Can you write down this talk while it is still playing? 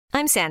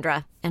I'm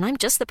Sandra, and I'm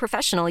just the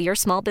professional your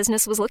small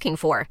business was looking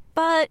for.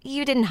 But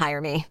you didn't hire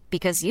me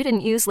because you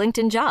didn't use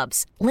LinkedIn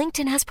Jobs.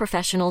 LinkedIn has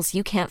professionals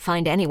you can't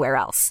find anywhere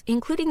else,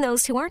 including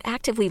those who aren't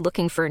actively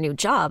looking for a new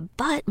job,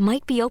 but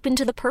might be open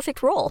to the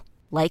perfect role,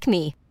 like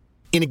me.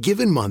 In a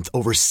given month,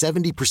 over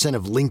 70%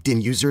 of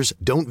LinkedIn users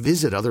don't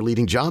visit other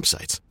leading job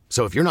sites.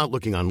 So if you're not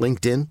looking on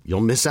LinkedIn,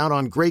 you'll miss out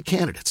on great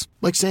candidates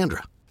like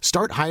Sandra.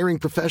 Start hiring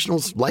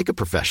professionals like a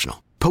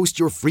professional. Post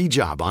your free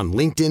job on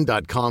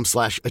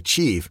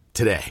linkedin.com/achieve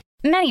today.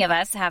 Many of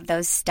us have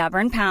those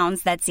stubborn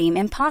pounds that seem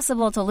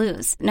impossible to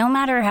lose, no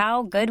matter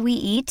how good we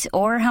eat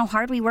or how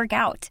hard we work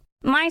out.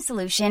 My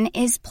solution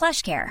is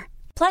PlushCare.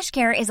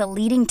 PlushCare is a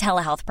leading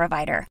telehealth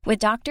provider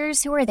with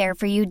doctors who are there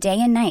for you day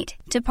and night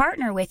to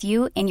partner with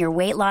you in your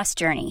weight loss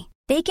journey.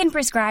 They can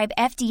prescribe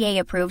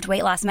FDA-approved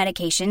weight loss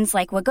medications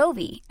like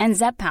Wegovy and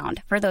Zepbound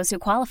for those who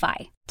qualify.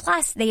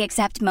 Plus, they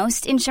accept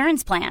most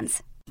insurance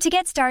plans. To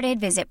get started,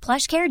 visit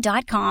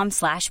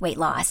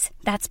plushcare.com/weightloss.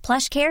 That's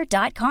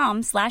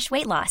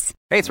plushcare.com/weightloss.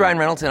 Hey, it's Ryan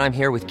Reynolds, and I'm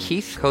here with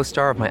Keith,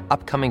 co-star of my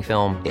upcoming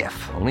film,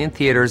 If, only in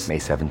theaters May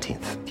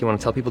 17th. Do you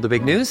want to tell people the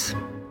big news?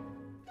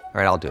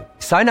 All right, I'll do it.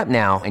 Sign up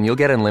now and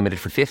you'll get unlimited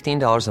for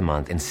 $15 a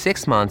month and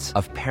 6 months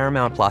of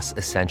Paramount Plus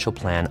Essential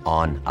Plan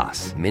on us.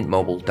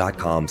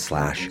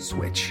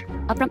 MintMobile.com/switch.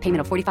 Upfront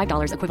payment of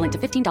 $45 equivalent to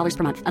 $15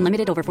 per month.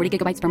 Unlimited over 40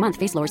 gigabytes per month.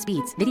 Face lower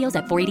speeds. Videos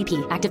at 480p.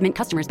 Active Mint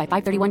customers by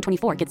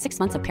 531.24 get 6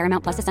 months of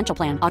Paramount Plus Essential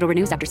Plan. Auto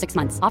renews after 6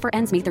 months. Offer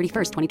ends May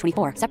 31st,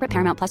 2024. Separate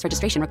Paramount Plus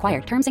registration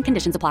required. Terms and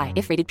conditions apply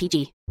if rated PG.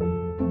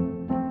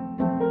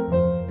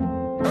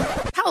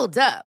 Hold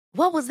up.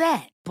 What was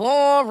that?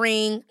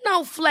 Boring.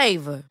 No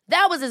flavor.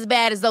 That was as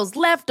bad as those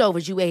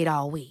leftovers you ate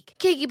all week.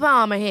 Keke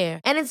Palmer here,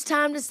 and it's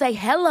time to say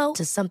hello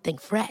to something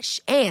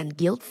fresh and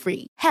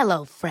guilt-free.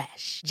 Hello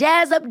Fresh.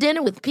 Jazz up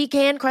dinner with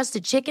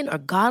pecan-crusted chicken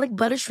or garlic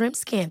butter shrimp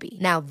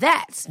scampi. Now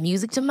that's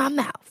music to my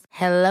mouth.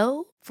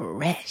 Hello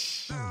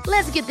Fresh.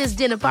 Let's get this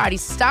dinner party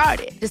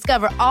started.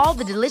 Discover all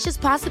the delicious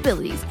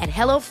possibilities at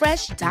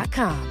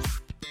hellofresh.com.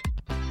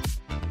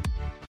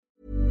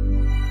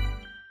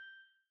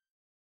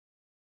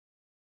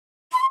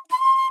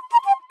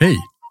 Hej,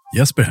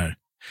 Jesper här.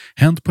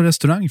 Hänt på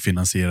restaurang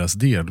finansieras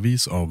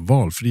delvis av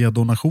valfria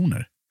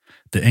donationer.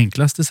 Det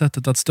enklaste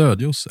sättet att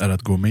stödja oss är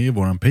att gå med i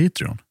våran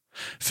Patreon.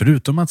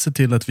 Förutom att se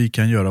till att vi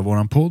kan göra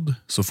våran podd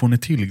så får ni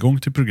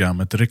tillgång till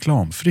programmet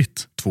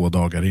reklamfritt 2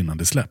 dagar innan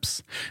det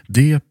släpps.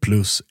 Det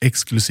plus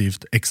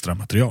exklusivt extra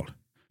material.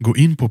 Gå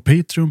in på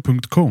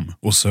patreon.com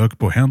och sök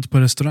på Hänt på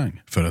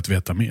restaurang för att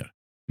veta mer.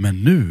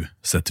 Men nu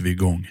sätter vi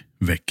igång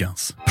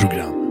veckans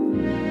program.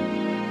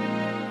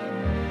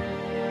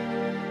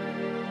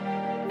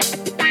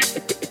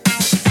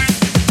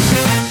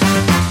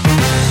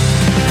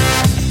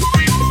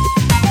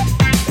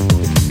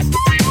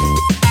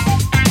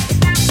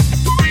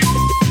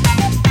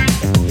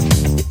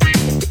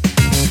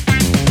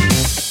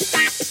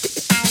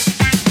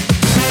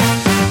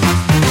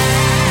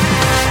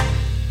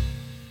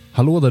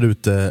 Hallå där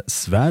ute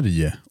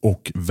Sverige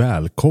och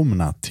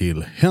välkomna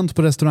till Hänt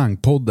på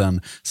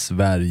restaurangpodden,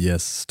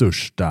 Sveriges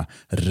största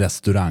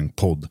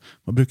restaurangpodd.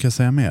 Vad brukar jag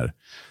säga mer?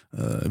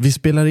 Vi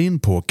spelar in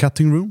på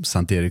Cutting Room,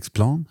 Sankt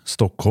Eriksplan,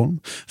 Stockholm.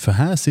 För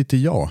här sitter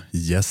jag,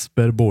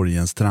 Jesper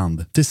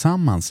Borgenstrand,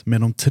 tillsammans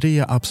med de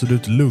 3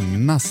 absolut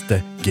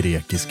lugnaste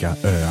grekiska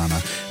öarna.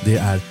 Det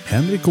är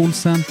Henrik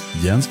Olsen,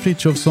 Jens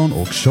Frithiofsson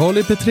och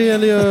Charlie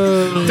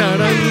Petrelius.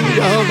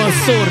 Ja, vad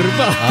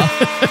sorba.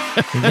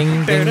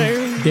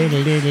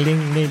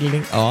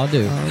 Ja,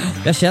 du.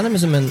 Jag känner mig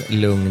som en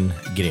lugn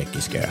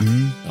grekisk ö.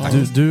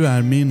 Du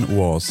är min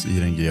oas i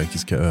den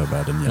grekiska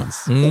övärlden,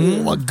 Jens.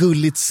 Vad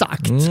gulligt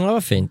sagt. Ja,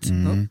 vad fint.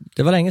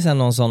 Det var länge sedan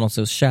någon sa något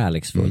så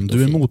kärleksfullt.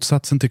 Du är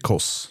motsatsen till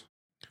Kos.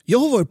 Jag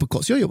har varit på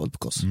Kos, jag har jobbat på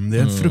Kos. Det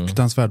är en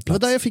fruktansvärd Det var plats.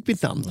 där jag fick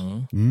mitt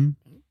namn.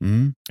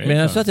 Men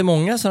jag tror att det är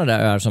många sådana där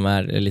öar som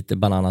är lite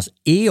bananas.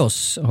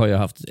 Eos har ju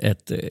haft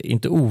ett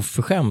inte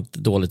oförskämt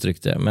dåligt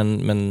rykte,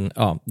 men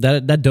ja,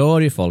 där dör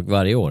ju folk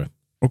varje år.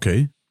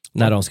 Okej.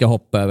 När de ska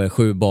hoppa över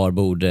 7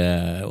 barbord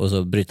och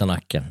så bryta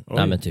nacken.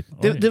 Nej, men typ.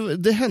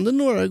 Det hände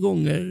några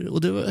gånger,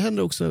 och det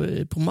hände också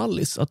på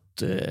Mallis,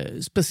 att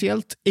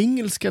speciellt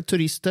engelska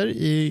turister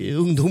i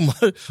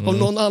ungdomar av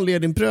någon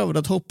anledning prövade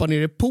att hoppa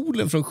ner i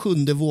poolen från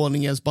 7:e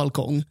våningens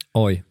balkong.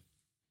 Oj.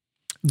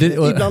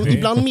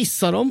 Ibland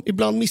missar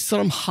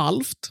de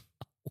halvt.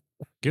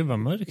 Gud vad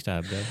mörkt det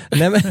här blev.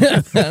 Nej,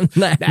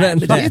 men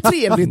det är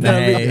trevligt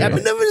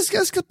när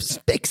vi ska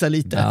spexa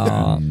lite.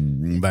 Ja.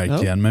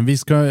 Verkligen, men vi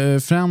ska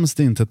främst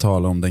inte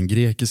tala om den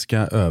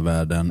grekiska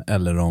övärlden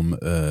eller om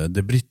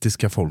det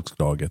brittiska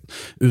folkslaget,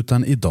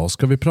 utan idag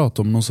ska vi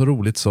prata om något så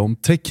roligt som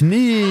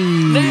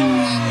teknik.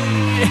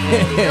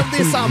 Det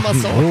är samma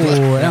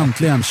sak.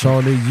 Äntligen,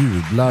 Charlie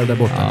jublar där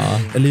borta.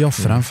 Eller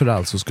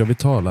framförallt så ska vi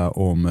tala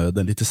om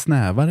den lite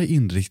snävare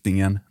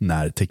inriktningen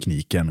när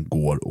tekniken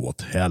går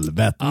åt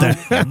helvete.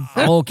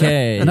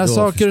 Okej, När då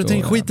saker och förstår ting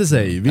jag. skiter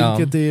sig,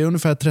 vilket är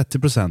ungefär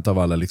 30% av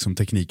alla liksom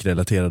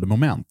teknikrelaterade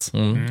moment. Ja,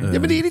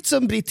 men det är lite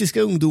som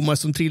brittiska ungdomar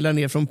som trillar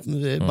ner från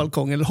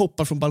balkongen eller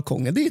hoppar från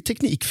balkongen. Det är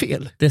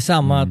teknikfel. Det är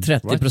samma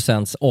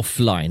 30%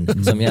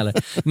 offline som gäller.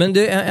 Men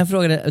du, en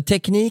fråga där.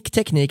 Teknik.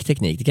 Det kan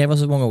ju vara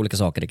så många olika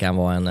saker. Det kan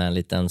vara en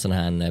liten sån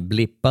här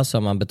blippa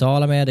som man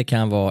betalar med. Det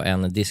kan vara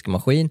en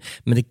diskmaskin.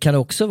 Men det kan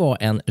också vara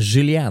en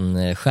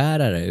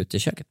julienne-skärare ute i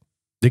köket.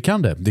 Det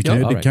kan det. Det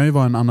kan ju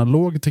vara en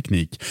analog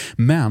teknik.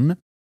 Men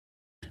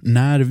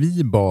när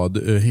vi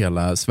bad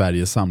hela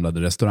Sveriges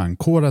samlade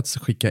restaurangkår att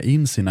skicka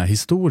in sina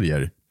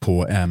historier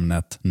på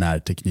ämnet när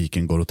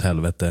tekniken går åt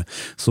helvete,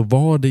 så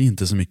var det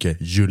inte så mycket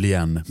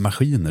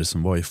Julien-maskiner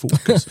som var i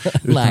fokus.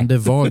 Utan det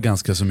var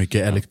ganska så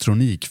mycket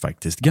elektronik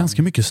faktiskt.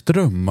 Ganska mycket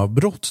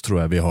strömavbrott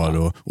tror jag vi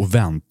har att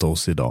vänta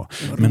oss idag.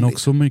 Men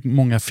också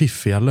många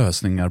fiffiga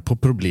lösningar på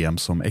problem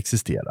som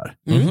existerar.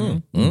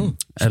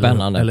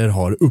 Spännande. Eller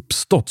har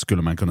uppstått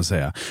skulle man kunna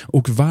säga.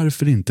 Och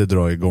varför inte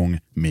dra igång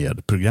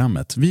med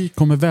programmet? Vi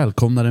kommer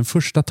välkomna den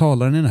första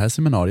talaren i det här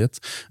seminariet.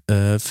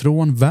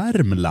 Från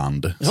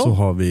Värmland så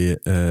har vi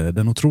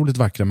den otroligt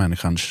vackra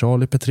människan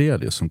Charlie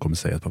Petrelius som kommer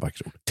säga ett par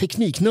vackra ord.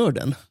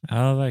 Tekniknörden.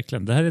 Ja,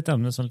 verkligen. Det här är ett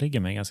ämne som ligger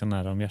mig ganska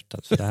nära om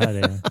hjärtat. För det här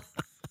är...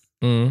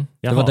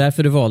 Det var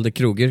därför du valde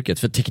krogyrket,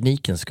 för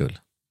teknikens skull.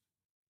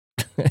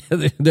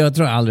 Det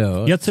tror jag aldrig jag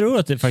hört. Jag tror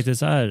att det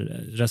faktiskt är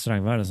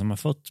restaurangvärlden som har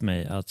fått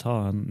mig att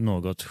ha en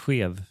något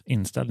skev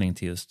inställning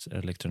till just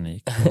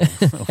elektronik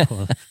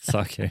och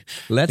saker.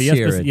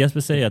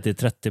 Jesper säger att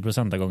det är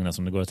 30% av gångerna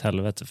som det går åt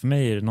helvete. För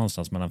mig är det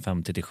någonstans mellan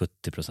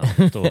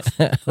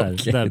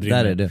 50-70%.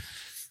 Där är det.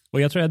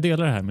 Och jag tror jag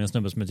delar det här med en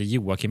snubbe som heter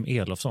Joakim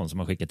Elofsson som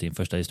har skickat in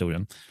första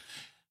historien.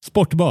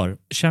 Sportbar,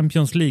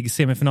 Champions League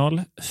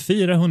semifinal,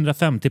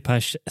 450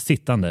 pers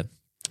sittande.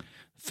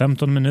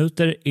 15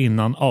 minuter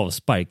innan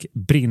avspark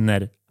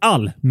brinner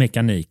all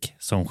mekanik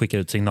som skickar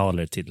ut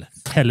signaler till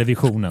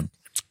televisionen.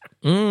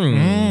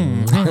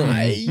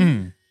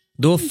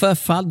 Då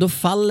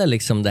faller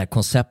liksom det här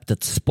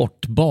konceptet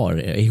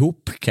sportbar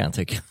ihop, kan jag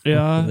tycka.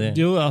 Ja,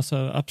 jo,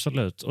 alltså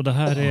absolut. Och det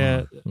här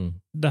är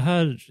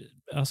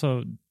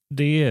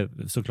det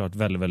är såklart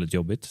väldigt, väldigt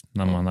jobbigt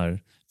när man har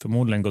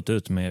förmodligen gått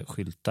ut med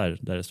skyltar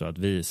där det står att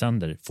vi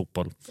sänder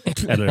fotboll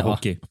eller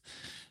hockey.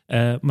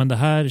 Men det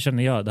här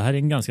känner jag, det här är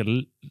en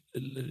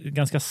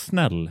ganska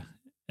snäll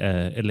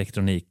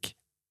elektronik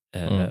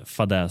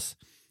fadäs.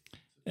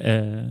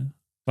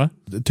 Va?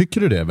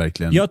 Tycker du det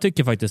verkligen? Jag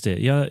tycker faktiskt det.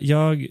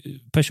 Jag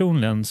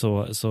personligen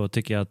så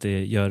tycker jag att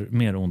det gör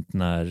mer ont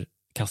när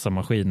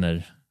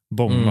kassamaskiner,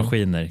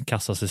 bombmaskiner,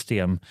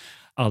 kassasystem,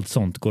 allt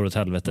sånt går åt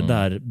helvete.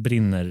 Där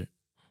brinner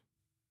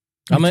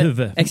mitt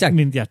huvud,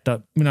 mitt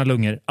hjärta, mina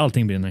lungor,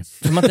 allting brinner.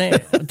 För man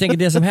tänker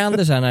det som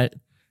händer så här när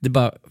det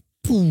bara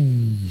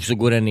så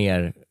går det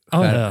ner,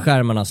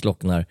 skärmarna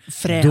slocknar.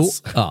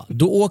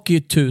 Då åker ju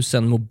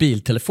 1000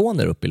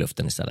 mobiltelefoner upp i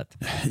luften istället.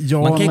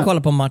 Man kan ju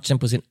kolla på matchen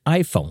på sin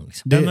iPhone.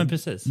 Liksom. Men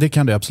precis. Det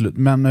kan det absolut.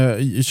 Men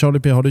Charlie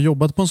P, har du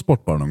jobbat på en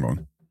sportbar någon gång?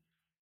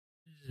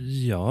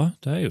 Ja,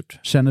 det har jag gjort.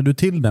 Känner du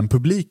till den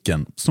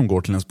publiken som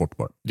går till en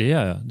sportbar? Det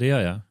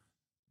gör jag.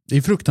 Det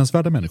är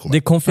fruktansvärda människor. Det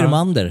är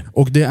konfirmander.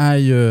 Och det är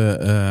ju...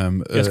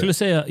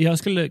 Jag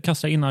skulle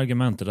kasta in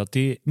argumentet att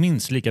det är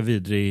minst lika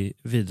vidrig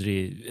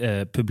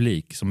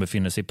publik som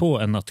befinner sig på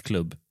en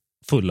nattklubb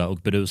fulla och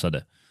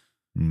berusade.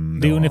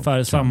 Det är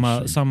ungefär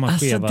samma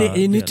skeva...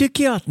 Nu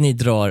tycker jag att ni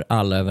drar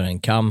alla över en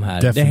kam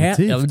här.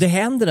 Det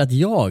händer att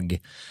jag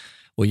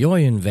är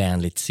ju en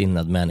vänligt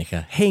sinnad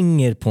människa,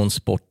 hänger på en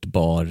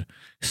sportbar,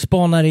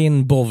 spanar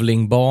in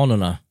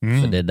bowlingbanorna,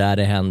 för det är där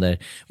det händer.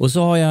 Och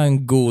så har jag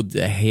en god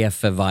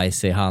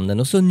Hefeweiss i handen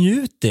och så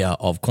njuter jag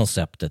av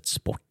konceptet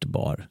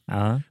sportbar.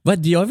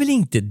 Jag är väl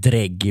inte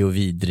dräggig och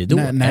vidrig då?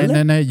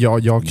 Nej.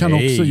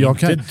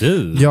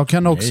 Jag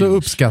kan också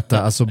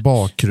uppskatta alltså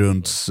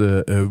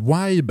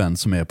bakgrunds-viben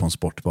som är på en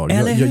sportbar.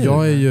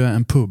 Jag är ju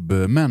en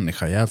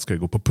pubmänniska. Jag älskar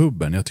att gå på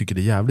puben. Jag tycker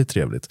det är jävligt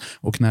trevligt.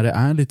 Och när det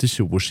är lite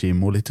tjo och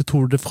tjim och lite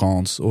Tour de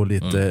France och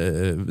lite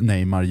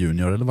Neymar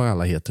Junior eller vad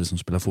alla heter som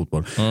spelar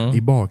fotboll.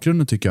 I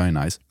bakgrunden tycker jag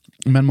är nice.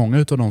 Men många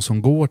av de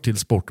som går till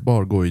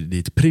sportbar går ju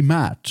dit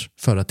primärt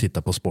för att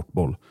titta på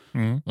sportboll.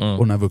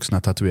 Och när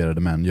vuxna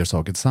tatuerade män gör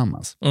saker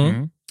tillsammans.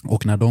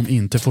 Och när de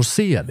inte får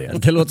se det...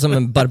 Det låter som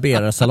en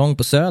barberarsalong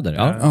på Söder.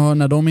 Ja,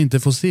 när de inte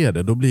får se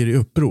det, då blir det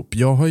upprop.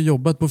 Jag har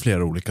jobbat på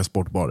flera olika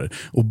sportbarer.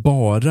 Och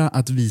bara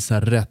att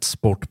visa rätt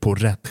sport på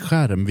rätt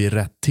skärm vid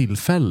rätt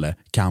tillfälle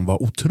kan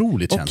vara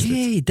otroligt känsligt.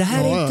 Okej, det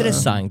här är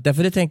intressant.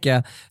 Därför det tänker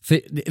jag...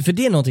 För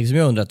det är någonting som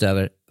jag undrat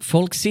över.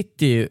 Folk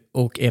sitter ju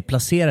och är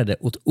placerade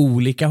åt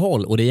olika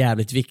håll. Och det är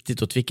jävligt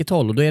viktigt åt vilket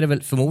håll. Och då är det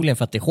väl förmodligen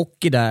för att det är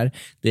hockey där,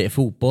 det är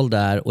fotboll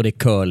där och det är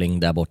curling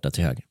där borta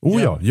till höger.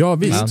 Ja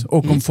visst.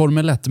 Och om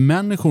Formel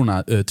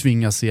 1-människorna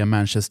tvingas se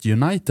Manchester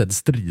United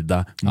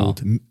strida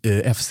mot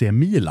FC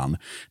Milan,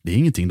 det är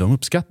ingenting de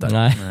uppskattar.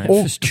 Nej,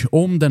 och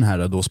om den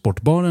här då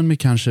sportbaren med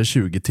kanske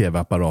 20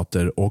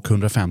 tv-apparater och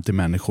 150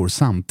 människor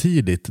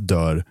samtidigt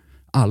dör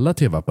alla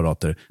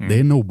tv-apparater. Det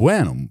är no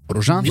bueno,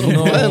 brorsan.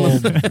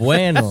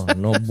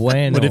 No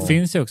bueno. Och det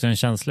finns ju också en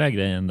känsla i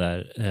grejen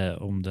där,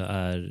 om det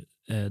är...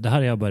 det här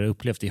har jag bara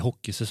upplevt i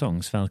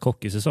hockeysäsong, svensk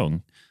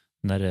hockeysäsong,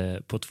 när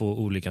det på 2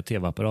 olika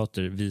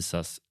tv-apparater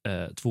visas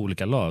 2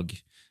 olika lag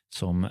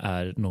som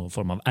är någon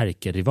form av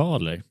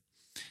ärkerivaler.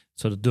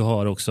 Så du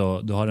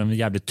har en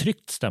jävligt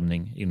tryckt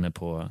stämning inne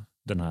på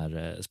den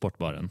här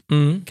sportbaren.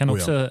 Kan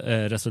också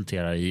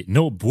resultera i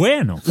no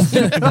bueno.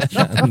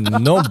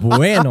 No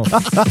bueno.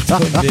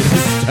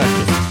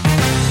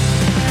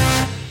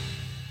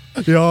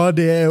 Ja,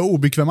 det är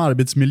obekväm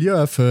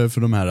arbetsmiljö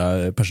för de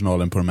här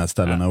personalen på de här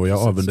ställena, och jag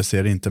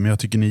avunderar inte, men jag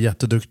tycker ni är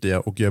jätteduktiga,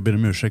 och jag ber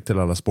om ursäkt till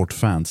alla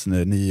sportfans.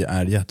 Ni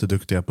är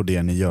jätteduktiga på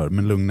det ni gör,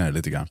 men lugna er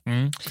lite grann.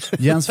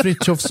 Jens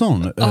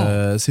Frithiofsson,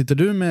 sitter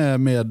du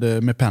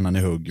med pennan i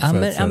hugg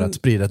för att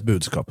sprida ett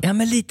budskap? Ja,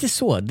 men lite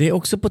så. Det är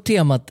också på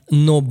temat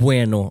no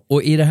bueno,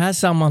 och i det här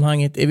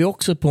sammanhanget är vi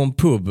också på en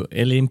pub,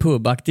 eller en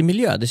pubaktig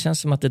miljö. Det känns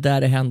som att det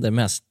där det händer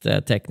mest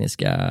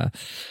tekniska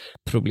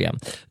problem.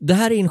 Det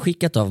här är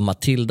inskickat av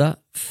Matilda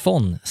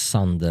von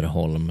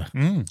Sanderholm.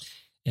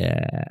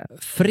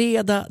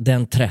 Fredag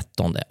den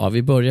 13. Ja,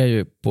 vi börjar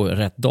ju på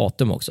rätt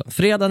datum också.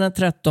 Fredag den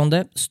 13,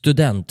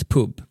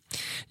 studentpub.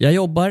 Jag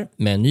jobbar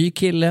med en ny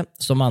kille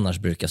som annars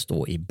brukar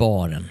stå i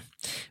baren.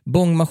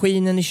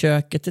 Bångmaskinen i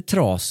köket är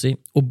trasig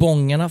och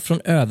bångarna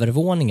från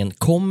övervåningen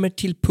kommer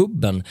till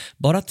puben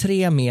bara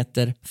 3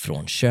 meter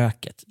från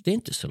köket. Det är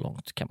inte så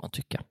långt, kan man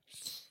tycka.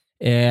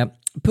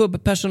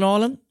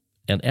 Pubpersonalen,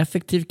 en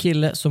effektiv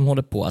kille som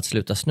håller på att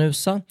sluta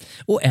snusa,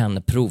 och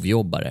en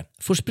provjobbare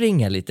får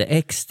springa lite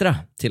extra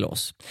till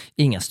oss.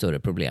 Inga större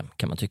problem,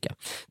 kan man tycka.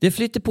 Det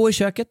flyter på i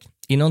köket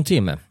i någon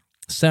timme.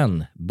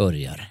 Sen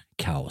börjar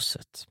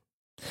kaoset.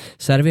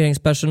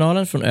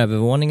 Serveringspersonalen från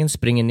övervåningen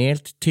springer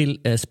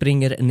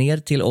ner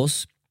till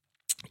oss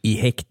i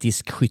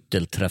hektisk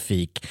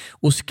skytteltrafik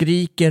och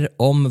skriker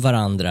om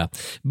varandra.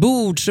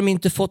 Bord som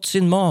inte fått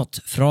sin mat.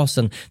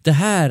 Frasen "det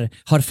här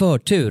har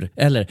förtur"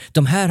 eller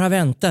 "de här har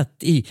väntat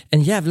i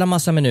en jävla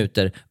massa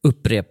minuter"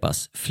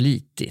 upprepas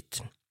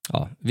flitigt.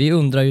 Ja, vi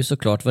undrar ju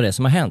såklart vad det är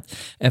som har hänt,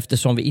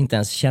 eftersom vi inte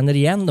ens känner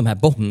igen de här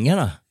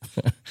bångarna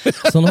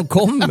som de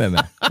kommer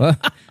med.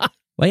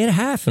 Vad är det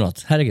här för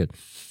något? Herregud.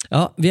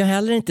 Ja, vi har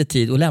heller inte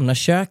tid att lämna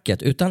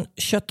köket utan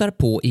köttar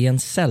på i en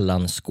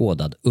sällan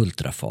skådad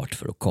ultrafart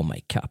för att komma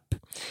i kapp.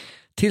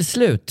 Till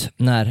slut,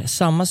 när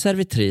samma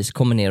servitris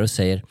kommer ner och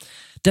säger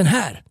 "den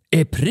här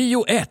är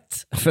prio 1"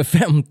 för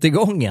 50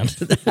 gången.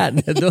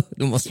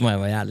 Då måste man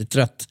vara jävligt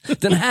trött.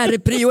 "Den här är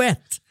prio 1"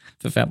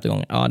 för 50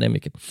 gånger. Ja, det är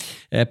mycket.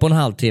 På en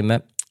halvtimme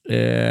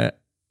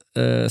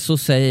så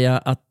säger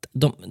jag att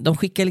de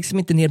skickar liksom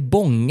inte ner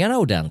bångarna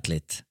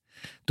ordentligt.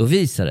 Då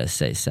visar det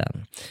sig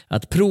sen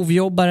att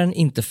provjobbaren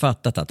inte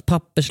fattat att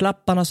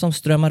papperslapparna som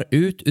strömmar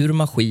ut ur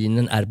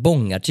maskinen är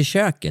bångar till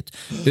köket,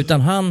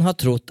 utan han har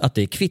trott att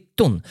det är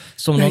kvitton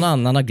som någon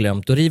annan har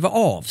glömt att riva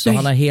av, så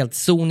han har helt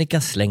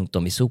sonika slängt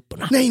dem i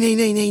soporna.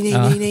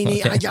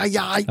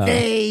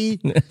 Nej.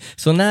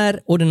 Så när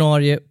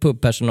ordinarie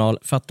pubpersonal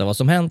fattar vad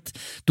som hänt,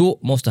 då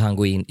måste han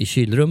gå in i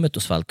kylrummet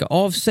och svalka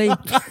av sig.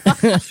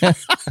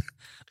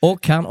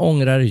 Och han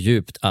ångrar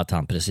djupt att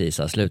han precis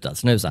har slutat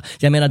snusa.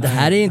 Jag menar, det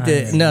här är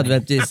inte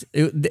nödvändigtvis...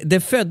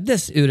 Det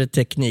föddes ur ett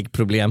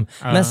teknikproblem,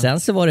 men sen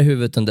så var det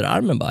huvudet under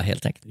armen bara,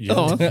 helt enkelt.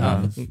 Ja.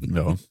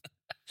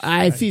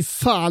 Nej, fy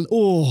fan.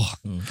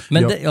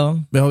 Men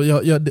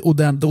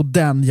och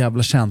den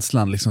jävla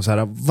känslan liksom så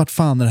här, vart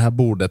fan är det här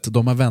bordet?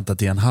 De har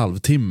väntat i en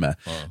halvtimme.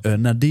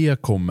 När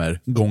det kommer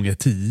gånger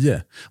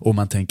 10 och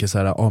man tänker så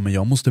här, men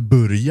jag måste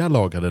börja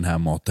laga den här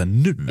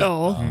maten nu.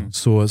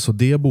 Så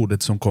det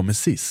bordet som kommer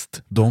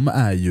sist, de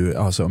är ju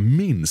alltså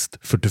minst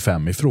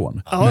 45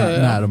 ifrån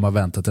när de har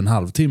väntat en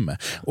halvtimme.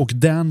 Och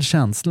den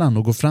känslan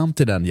att gå fram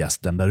till den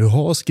gästen där du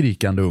har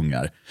skrikande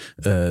ungar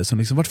som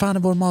liksom, vart fan är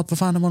vår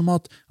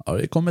mat? Ja,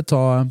 det kommer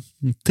ta en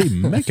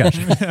timme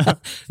kanske.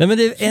 Nej, men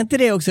är inte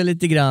det också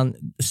lite grann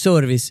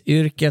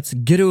serviceyrkets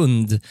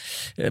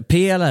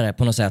grundpelare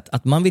på något sätt?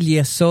 Att man vill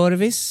ge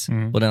service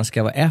och den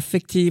ska vara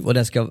effektiv och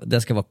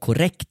den ska vara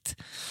korrekt.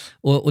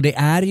 Och det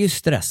är ju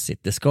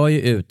stressigt. Det ska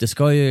ju ut. Det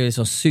ska ju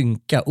liksom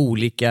synka.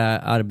 Olika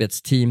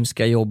arbetsteam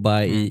ska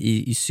jobba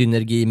i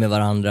synergi med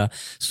varandra.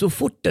 Så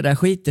fort det där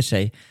skiter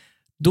sig,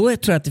 då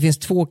tror jag att det finns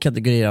 2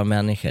 kategorier av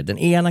människor. Den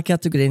ena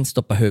kategorin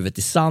stoppar huvudet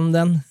i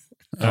sanden.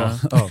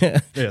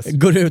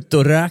 Går ut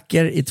och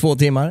röker i 2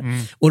 timmar.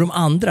 Och de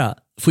andra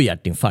får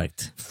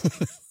hjärtinfarkt.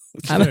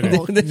 Eller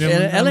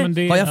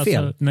har jag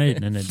fel? Alltså, nej.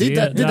 Det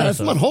är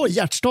därför man har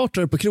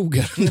hjärtstartare på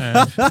krogen. Det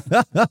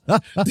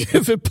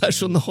är för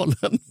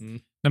personalen.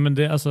 Nej, men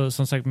det är alltså,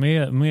 som sagt,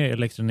 med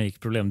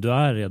elektronikproblem, du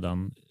är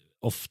redan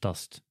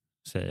oftast,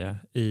 säger jag,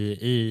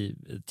 i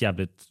ett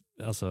jävligt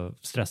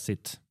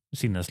stressigt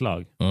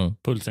sinneslag.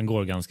 Pulsen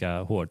går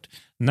ganska hårt.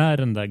 När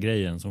den där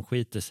grejen som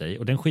skiter sig,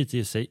 och den skiter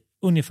ju sig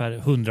ungefär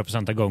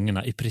 100% av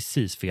gångerna i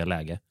precis fel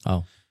läge.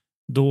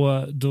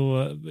 Då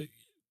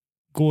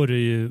går du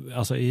ju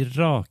alltså i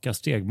raka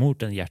steg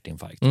mot en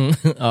hjärtinfarkt.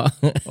 Ja.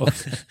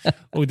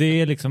 och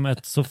det är liksom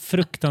ett så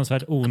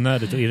fruktansvärt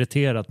onödigt och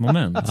irriterat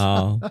moment.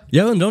 Ja.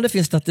 Jag undrar om det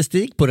finns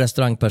statistik på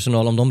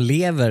restaurangpersonal om de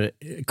lever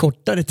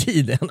kortare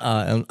tid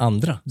än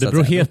andra. Det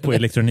beror helt på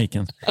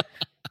elektroniken.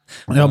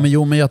 Ja,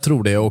 men jag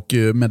tror det. Och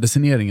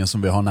medicineringen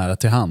som vi har nära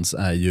till hands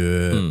är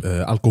ju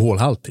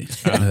alkoholhaltig.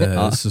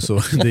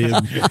 Så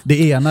det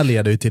ena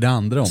leder ju till det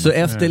andra. Så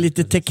efter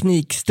lite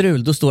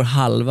teknikstrul, då står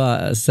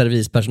halva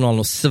servispersonalen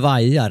och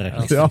svajar.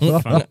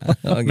 Liksom.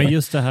 Okay. Men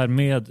just det här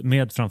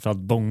med framförallt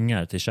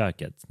bångar till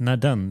köket. När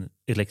den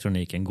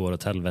elektroniken går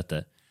åt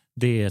helvete,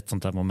 det är ett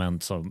sånt här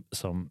moment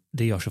som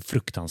det gör så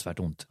fruktansvärt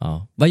ont.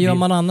 Ja. Vad gör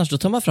man annars? Då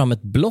tar man fram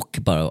ett block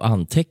bara och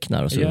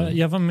antecknar. Och så.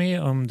 Jag var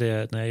med om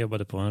det när jag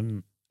jobbade på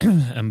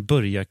en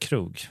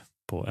burgarkrog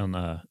på en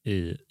ö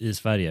i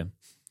Sverige.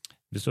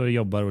 Vi står och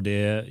jobbar och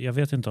jag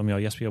vet inte om jag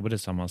och Jesper jobbade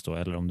tillsammans då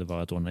eller om det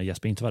var ett år när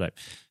Jesper inte var där.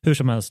 Hur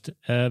som helst,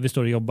 vi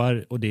står och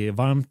jobbar och det är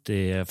varmt,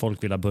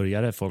 folk vill ha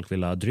burgare, folk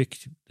vill ha dryck,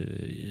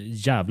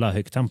 jävla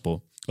högt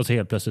tempo. Och så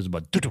helt plötsligt så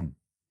bara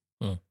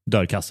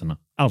dör kassorna,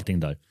 allting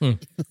dör.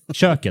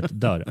 Köket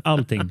dör,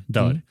 allting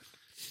dör.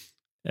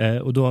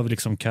 Och då har vi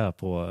liksom kö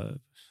på,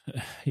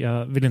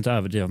 jag vill inte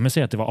överdriva, men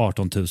säg att det var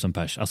 18 000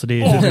 pers. Alltså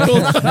det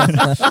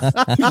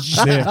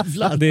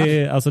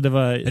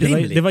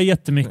var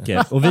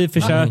jättemycket. Och vi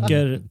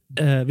försöker,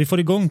 vi får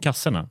igång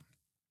kassorna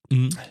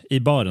i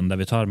baren där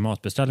vi tar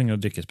matbeställning och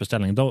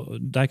dryckesbeställning.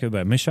 Där kan vi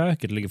börja. Men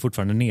köket ligger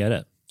fortfarande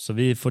nere. Så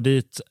vi får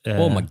dit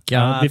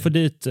vi får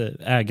dit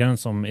ägaren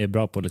som är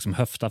bra på att liksom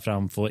höfta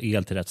fram, få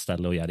el till rätt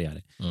ställe och göra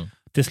det.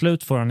 Till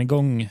slut får han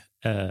igång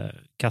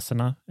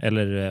kassorna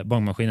eller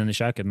bångmaskinen i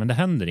köket, men det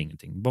händer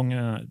ingenting.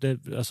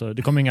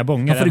 Det kommer inga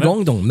bångar. Man får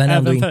igång dem, men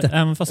ändå inte.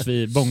 Även fast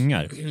vi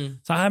bångar.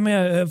 Så här, men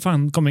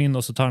jag kommer in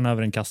och så tar han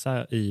över en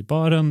kassa i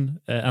baren,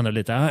 ändrar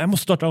lite. Jag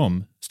måste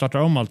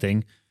starta om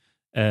allting.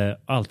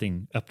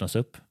 Allting öppnas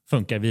upp,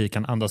 funkar, vi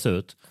kan andas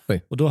ut.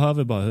 Oj. Och då hör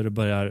vi bara hur det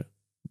börjar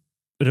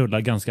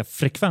rulla ganska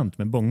frekvent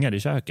med bångar i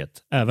köket.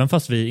 Även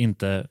fast vi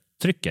inte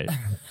trycker.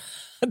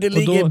 Det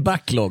ligger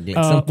backlog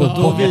liksom.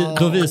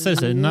 Då visar det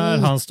sig, när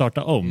han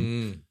startar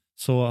om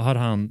så har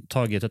han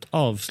tagit ett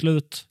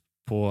avslut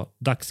på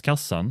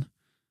dagskassan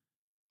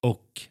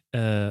och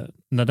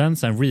när den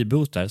sen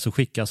rebootar så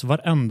skickas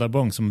varenda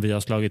bång som vi har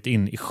slagit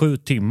in i 7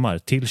 timmar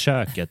till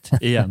köket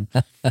igen.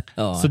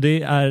 Så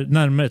det är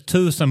närmare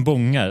 1000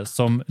 bångar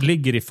som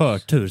ligger i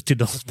förtur till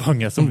de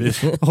bångar som vi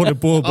håller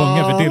på att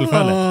bånga för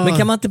tillfället. Men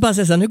kan man inte bara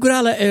säga så här, nu går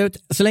alla ut,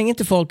 så länge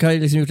inte folk har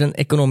liksom gjort en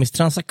ekonomisk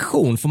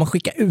transaktion, får man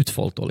skicka ut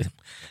folk då liksom.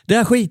 Det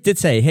har skitit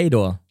sig, hej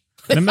då.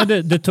 Nej, men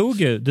det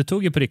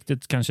tog ju på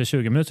riktigt kanske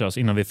 20 minuter oss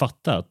innan vi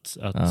fattade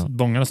att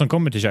bångarna som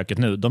kommer till köket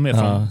nu, de är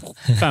från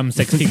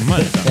 5-6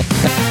 timmar.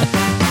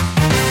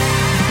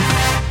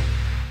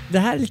 Det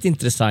här är lite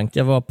intressant.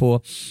 Jag var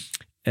på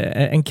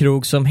en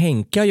krog som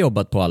Henke har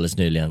jobbat på alldeles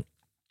nyligen.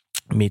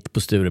 Mitt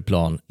på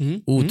Stureplan.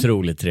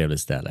 Otroligt trevligt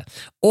ställe.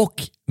 Och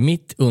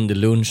mitt under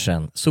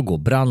lunchen så går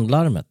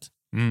brandlarmet.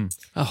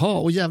 Jaha,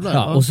 och jävlar.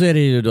 Ja, och så är det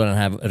ju då den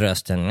här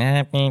rösten.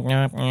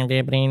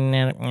 Det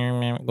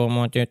brinner, gå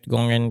mot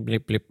utgången,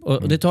 blipp, blipp.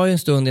 Och det tar ju en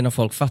stund innan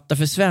folk fattar.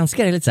 För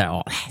svenskar är lite så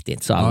här, det är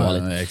inte så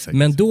allvarligt.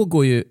 Men då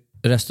går ju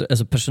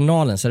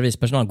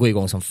servispersonalen går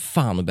igång som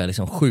fan och börjar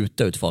liksom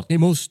skjuta ut folk. Ni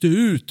måste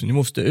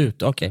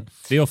ut. Okej.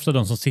 Det är ofta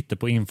de som sitter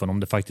på infon om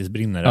det faktiskt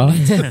brinner. Ja.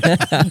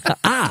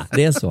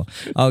 Det är så.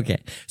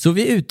 Okej. Så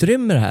vi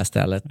utrymmer det här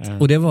stället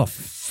och det var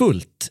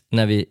fullt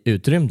när vi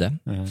utrymde.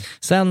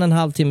 Sen en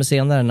halvtimme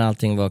senare när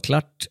allting var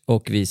klart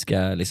och vi ska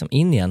liksom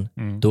in igen,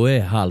 då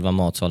är halva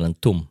matsalen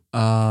tom.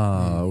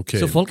 Okay.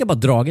 Så folk har bara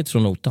dragit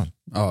från notan.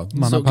 Ja,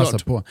 man har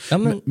passat på. Ja,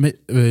 men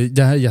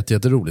det här är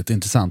jätteroligt,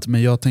 intressant.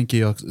 Men jag tänker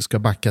jag ska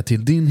backa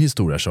till din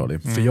historia, Charlie.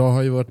 För jag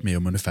har ju varit med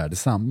om ungefär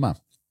detsamma.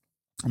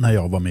 När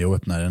jag var med och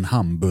öppnade en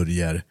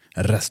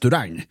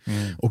hamburgerrestaurang.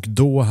 Och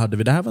då hade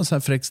vi, det här var en sån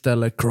här fräck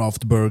ställe,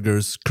 craft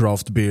burgers,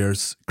 craft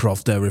beers,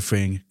 craft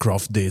everything,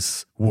 craft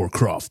this,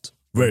 Warcraft.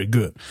 Very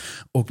good.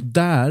 Och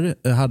där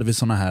hade vi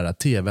såna här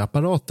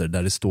tv-apparater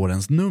där det står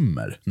ens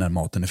nummer när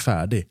maten är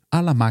färdig.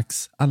 Alla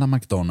Max, alla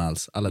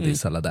McDonalds, alla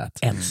this, alla that.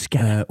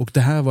 Älskar. Och det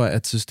här var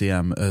ett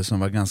system som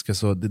var ganska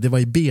så, det var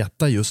i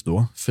beta just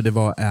då, för det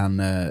var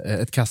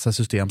ett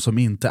kassasystem som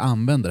inte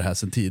använde det här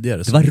sedan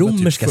tidigare. Det var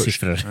romerska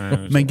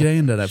siffror. Men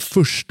grejen där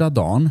första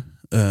dagen,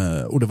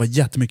 och det var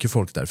jättemycket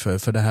folk där,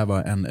 för det här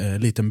var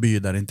en liten by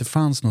där det inte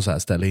fanns något så här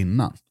ställe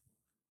innan.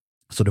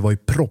 Så det var ju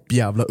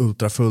proppjävla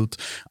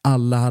ultrafullt.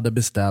 Alla hade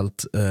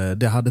beställt.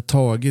 Det hade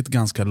tagit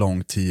ganska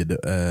lång tid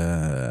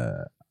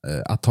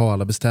att ta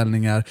alla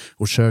beställningar.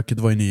 Och köket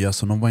var ju nya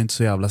så de var inte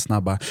så jävla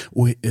snabba.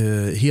 Och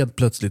helt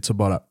plötsligt så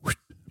bara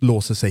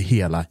låser sig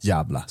hela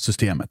jävla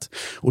systemet.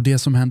 Och det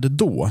som hände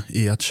då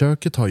är att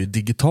köket har ju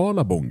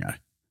digitala bångar.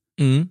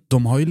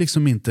 De har ju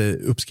liksom inte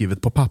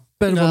uppskrivet på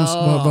papper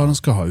vad de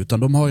ska ha, utan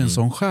de har ju en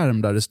sån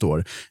skärm där det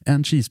står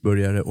en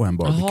cheeseburgare och en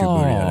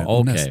barbecueburgare.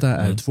 Och nästa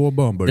är 2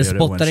 barnburgare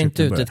och en kycklingburgare. Det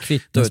spottar inte ut ett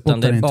kvitto,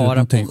 utan det är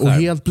bara på skärm. Och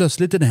helt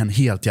plötsligt är det en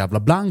helt jävla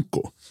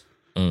blanko.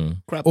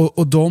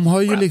 Och de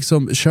har ju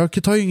liksom,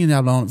 köket har ju ingen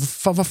jävla,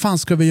 vad fan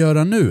ska vi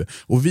göra nu?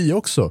 Och vi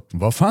också,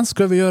 vad fan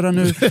ska vi göra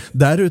nu?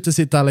 Där ute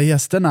sitter alla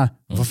gästerna,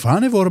 vad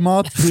fan är vår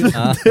mat?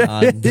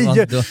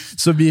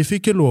 Så vi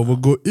fick ju lov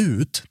att gå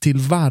ut till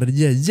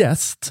varje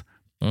gäst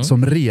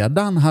som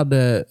redan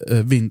hade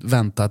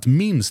väntat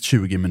minst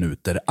 20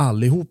 minuter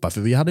allihopa,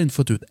 för vi hade inte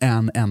fått ut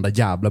en enda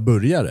jävla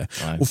burgare.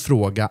 Och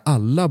fråga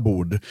alla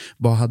bord,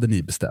 vad hade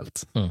ni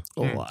beställt?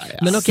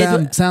 Men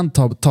okej, sen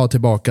ta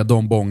tillbaka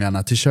de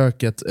bångarna till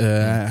köket.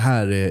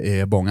 Här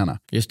är bångarna.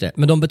 Just det,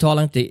 men de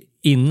betalar inte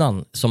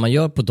innan som man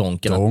gör på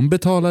Donken. De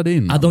betalade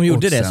innan. Ja, de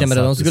gjorde det. Så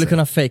de skulle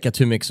kunna fejka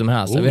hur mycket som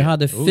helst. Vi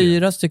hade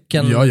 4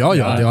 stycken.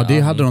 Ja,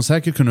 det hade de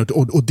säkert kunnat.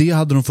 Och det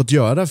hade de fått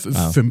göra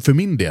för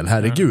min del,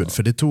 herregud.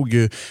 För det tog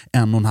ju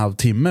 1,5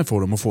 timme för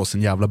dem att få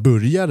sin jävla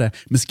burgare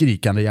med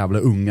skrikande jävla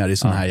ungar i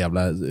sån här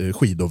jävla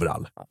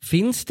skidoverall.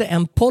 Finns det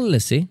en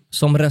policy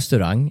som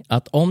restaurang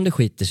att om det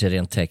skiter sig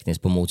rent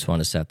tekniskt på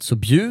motsvarande sätt så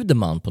bjuder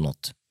man på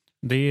något?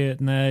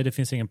 Nej, det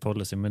finns ingen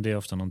policy, men det är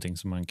ofta någonting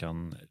som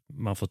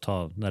man får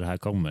ta när det här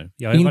kommer.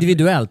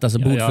 Individuellt, alltså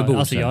bord för bord?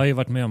 Alltså jag har ju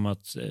varit med om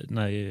att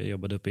när jag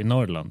jobbade uppe i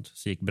Norrland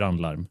så gick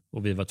brandlarm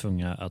och vi var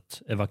tvungna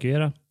att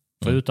evakuera,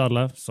 få ut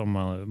alla, som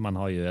man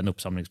har ju en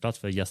uppsamlingsplats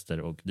för gäster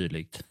och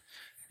dylikt.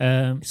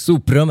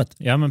 Soprummet.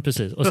 Ja, men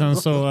precis. Och sen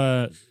så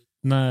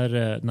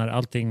när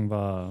allting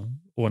var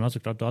ordnat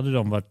såklart, då hade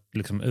de varit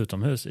liksom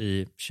utomhus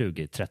i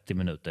 20-30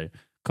 minuter.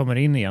 Kommer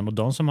in igen och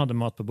de som hade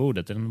mat på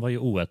bordet, den var ju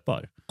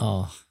oätbar.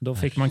 Då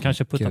fick man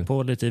kanske putta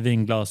på lite i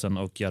vinglasen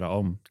och göra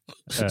om.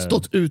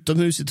 Stått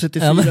utomhus i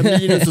 34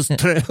 minus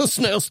och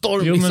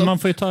snöstorm. Jo, men man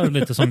får ju ta det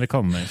lite som det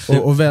kommer.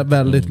 Och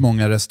väldigt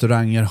många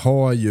restauranger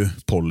har ju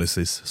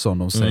policies som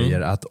de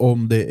säger att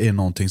om det är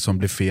någonting som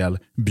blir fel,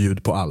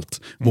 bjud på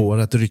allt.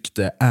 Vårat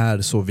rykte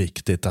är så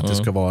viktigt att det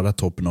ska vara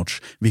top notch.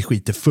 Vi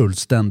skiter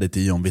fullständigt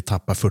i om vi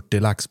tappar 40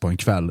 lax på en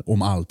kväll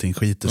om allting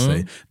skiter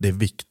sig. Det är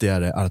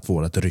viktigare att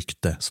vårat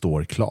rykte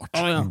står klart.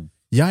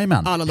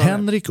 Jajamän,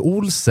 Henrik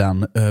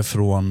Olsen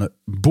från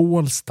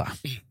Bålsta.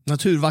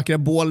 Naturvackra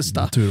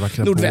Bålsta.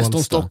 Nordväst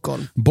om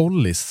Stockholm.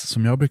 Bollis,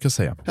 som jag brukar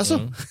säga. Alltså,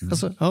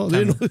 det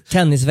är nog...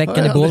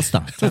 Tennisveckan i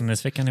Bålsta.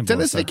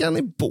 Tennisveckan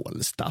i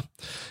Bålsta.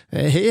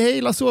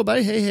 Hej Lasse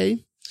Åberg, hej.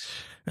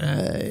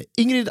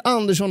 Ingrid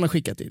Andersson har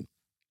skickat in.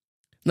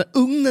 När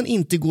ugnen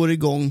inte går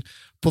igång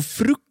på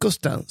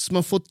frukosten så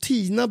man får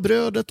tina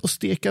brödet och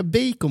steka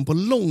bacon på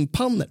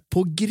långpannor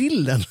på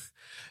grillen.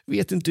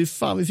 Vet inte hur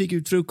fan vi fick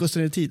ut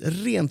frukosten i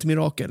tid. Rent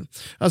mirakel.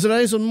 Alltså det här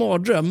är en sån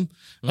mardröm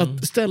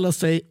att ställa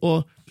sig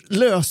och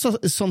lösa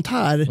sånt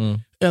här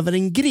över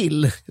en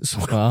grill.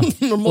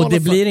 Och det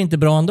blir inte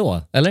bra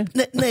ändå, eller?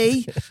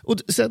 Nej. Och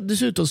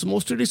dessutom så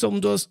måste du liksom,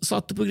 om du har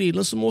satt det på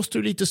grillen så måste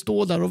du lite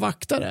stå där och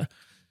vakta det.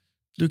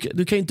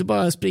 Du kan inte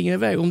bara springa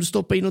iväg. Om du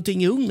stoppar in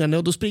någonting i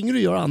ugnen, då springer du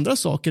och gör andra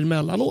saker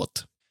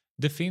emellanåt.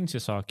 Det finns ju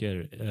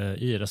saker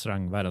i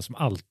restaurangvärlden som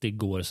alltid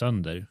går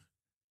sönder.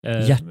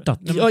 Hjärtat.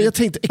 Ja, jag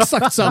tänkte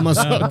exakt samma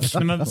sak. Så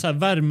här,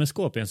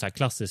 värmeskåp är en så här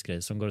klassisk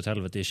grej som går åt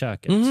helvete i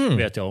köket,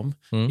 vet jag om.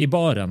 I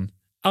baren,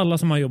 alla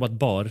som har jobbat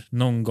bar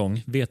någon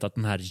gång vet att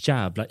den här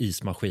jävla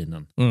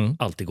ismaskinen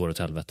alltid går åt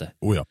helvete.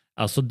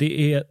 Alltså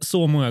det är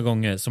så många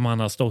gånger som han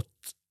har stått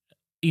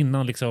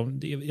innan liksom,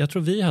 jag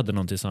tror vi hade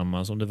någon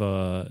tillsammans om det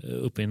var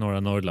uppe i norra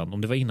Norrland,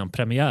 om det var innan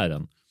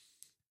premiären.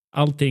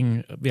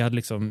 Allting, vi hade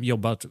liksom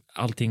jobbat,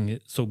 allting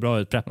såg bra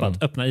ut,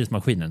 preppat, öppna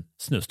ismaskinen,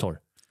 snustorr.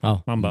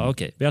 Man bara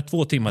okej, vi har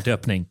 2 timmar till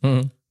öppning.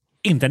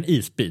 Inte en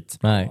isbit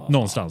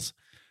någonstans.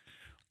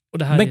 Och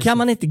det här men kan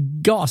man inte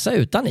gasa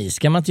utan is?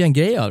 Kan man inte göra en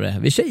grej av det?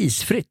 Vi kör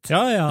isfritt.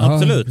 Ja,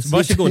 absolut.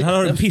 Varsågod, här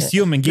har du en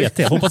pissljummen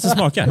GT. Hoppas det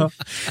smakar.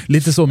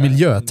 Lite så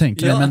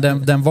miljötänk. Men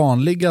den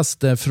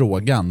vanligaste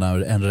frågan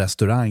när en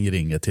restaurang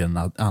ringer till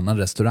en annan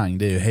restaurang,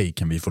 det är ju hej,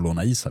 kan vi få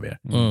låna is av er?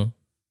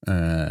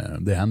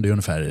 Det händer ju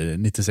ungefär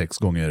 96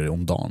 gånger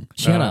om dagen.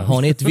 Tjena,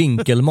 har ni ett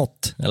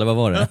vinkelmått? Eller vad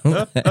var det?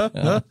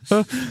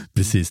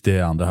 Precis, det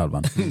är andra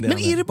halvan. Men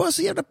är det bara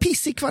så jävla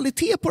pissig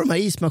kvalitet på de här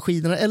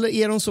ismaskinerna? Eller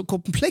är de så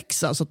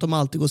komplexa så att de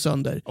alltid går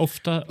sönder?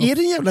 Ofta. Är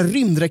det en jävla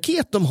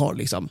rymdraket de har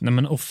liksom? Nej,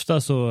 men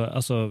ofta så,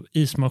 alltså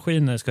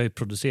ismaskiner ska ju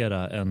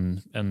producera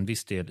en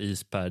viss del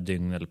is per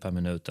dygn eller per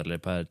minut eller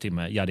per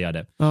timme,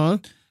 jade.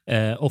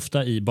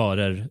 Ofta i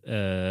barer,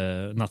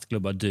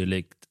 nattklubbar,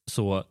 dylikt,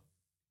 så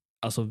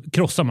alltså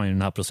krossar man ju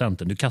den här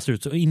procenten. Du kastar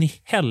ut så in i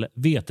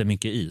helvete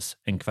mycket is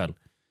en kväll.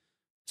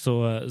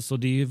 Så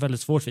det är ju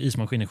väldigt svårt för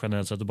ismaskiner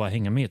generellt så att du bara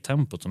hänga med i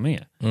tempot som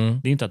är.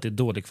 Det är inte att det är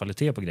dålig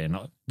kvalitet på grejerna.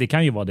 Det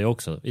kan ju vara det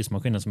också.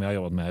 Ismaskiner som jag har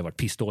jobbat med har varit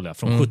pissdåliga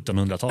från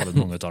 1700-talet,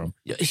 många av dem.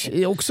 Jag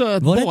är också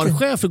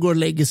barchef går och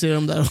lägger sig i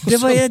de där. Det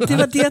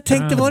var det jag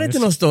tänkte. Var det inte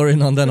någon story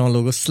där någon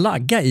låg och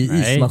slagga i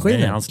ismaskinen?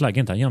 Nej, han slaggade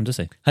inte. Han gömde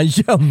sig. Han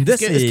gömde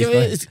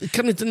sig.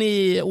 Kan inte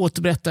ni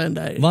återberätta den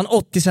där? Var han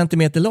 80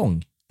 centimeter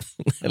lång?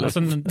 Alltså,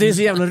 det är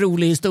så jävla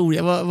rolig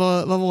historia.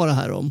 Vad var det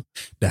här om?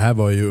 Det här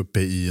var ju uppe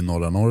i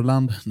norra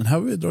Norrland. Den här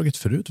har vi dragit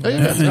förut. Ja,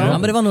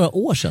 men det var några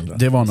år sedan då.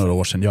 Det var några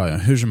år sedan, ja.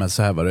 Hur som helst,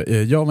 så här var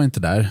det. Jag var inte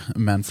där,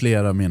 men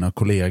flera av mina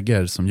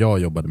kollegor som jag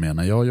jobbade med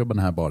när jag jobbade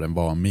den här baren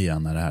var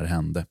med när det här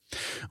hände.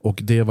 Och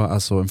det var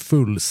alltså en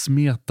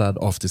fullsmetad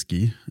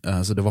afterski.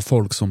 Alltså det var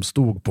folk som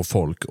stod på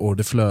folk och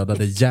det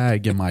flödade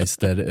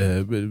Jägermeister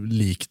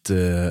likt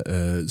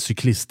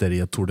cyklister i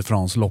ett Tour de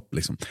France-lopp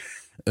liksom.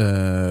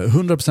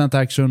 100%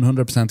 action,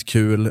 100%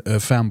 kul.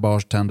 5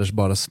 bartenders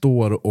bara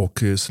står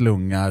och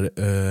slungar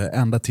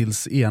ända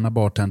tills ena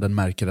bartendern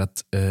märker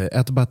att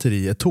ett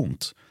batteri är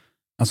tomt.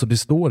 Alltså det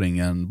står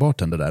ingen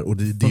bartender där och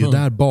det är ju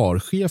där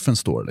barchefen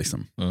står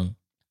liksom.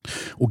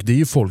 Och det är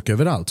ju folk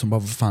överallt som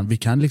bara, fan, vi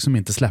kan liksom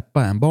inte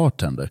släppa en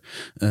bartender.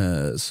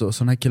 Så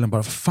den här killen bara,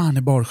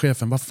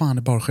 vad fan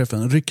är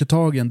barchefen? Rycker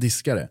tag i en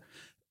diskare.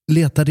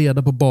 Letar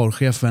reda på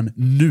barchefen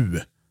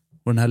nu.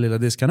 Och den här lilla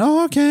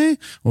diskan, okej.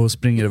 Och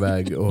springer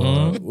iväg.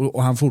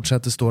 Och han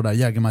fortsätter stå där,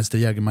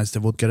 Jägermeister,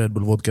 vodka Red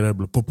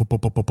Bull,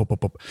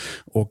 pop.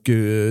 Och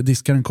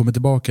diskaren kommer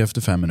tillbaka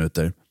efter 5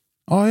 minuter.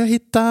 Ja, jag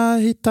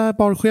hittar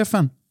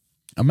barchefen.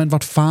 Ja, men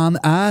vart fan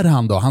är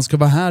han då? Han ska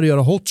vara här och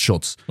göra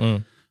hotshots.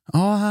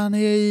 Ja, han är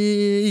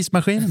i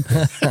ismaskinen.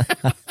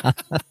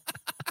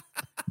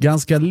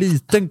 Ganska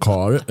liten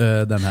kar,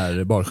 den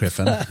här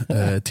barchefen,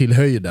 till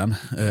höjden,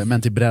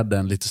 men till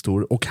bredden lite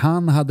stor. Och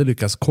han hade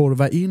lyckats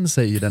korva in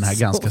sig i den här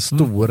ganska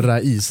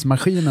stora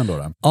ismaskinen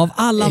då. Av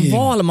alla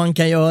val man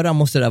kan göra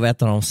måste det vara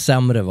ett av de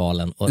sämre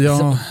valen.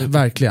 Ja,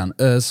 verkligen.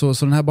 Så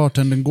den här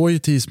bartendern går ju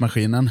till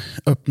ismaskinen,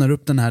 öppnar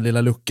upp den här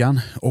lilla luckan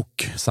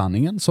och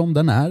sanningen som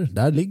den är,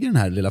 där ligger den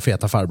här lilla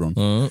feta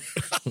farbrorn.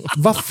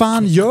 Vad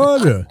fan gör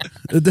du?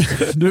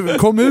 Du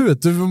kom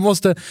ut, du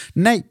måste...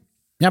 Nej,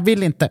 jag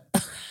vill inte.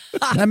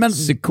 Nej, men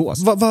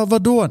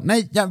vadå?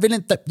 Nej, jag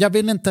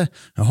vill inte.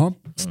 Jaha,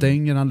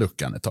 stänger han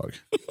luckan ett tag.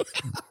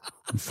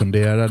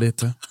 Funderar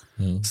lite.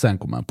 Sen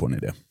kommer han på en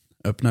idé.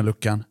 Öppnar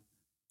luckan.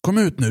 Kom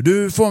ut nu,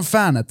 du får en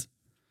fanet.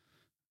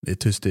 Det är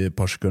tyst i ett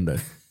par sekunder.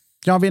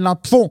 Jag vill ha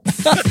 2.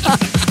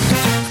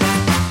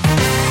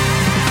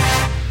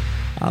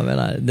 Jag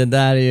menar, det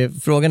där är ju,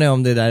 frågan är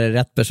om det där är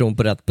rätt person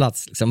på rätt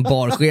plats. Liksom,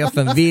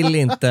 barchefen vill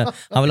inte,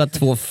 han vill ha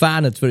 2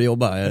 fanet för att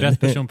jobba. Rätt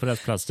person på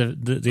rätt plats,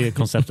 det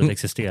konceptet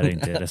existerar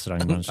inte i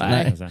restaurangbranschen.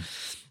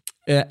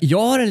 Nej.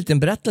 Jag har en liten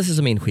berättelse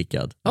som är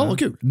inskickad. Ja, vad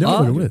kul. Det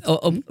var roligt.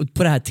 Och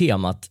på det här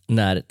temat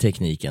när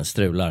tekniken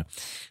strular.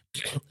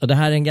 Och det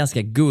här är en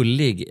ganska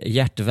gullig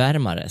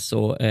hjärtvärmare.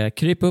 Så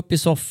kryp upp i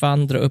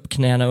soffan, dra upp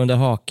knäna under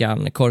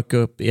hakan, korka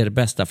upp er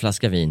bästa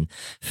flaska vin.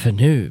 För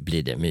nu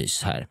blir det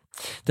mys här.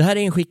 Det här är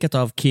inskickat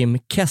av Kim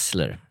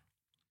Kessler.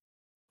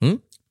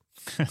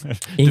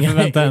 Du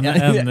förväntar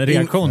en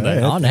reaktion där.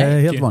 Ja, det är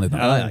helt vanligt.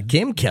 Ja,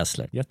 Kim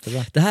Kessler.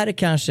 Jättebra. Det här är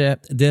kanske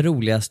det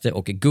roligaste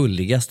och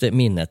gulligaste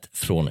minnet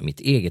från mitt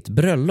eget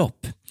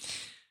bröllop.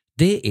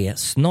 Det är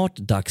snart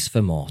dags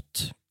för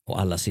mat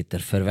och alla sitter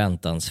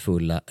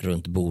förväntansfulla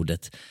runt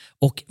bordet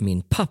och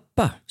min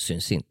pappa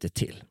syns inte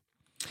till.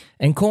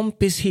 En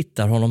kompis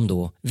hittar honom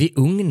då vid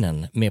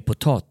ugnen med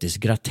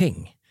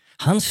potatisgratäng.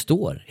 Han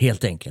står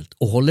helt enkelt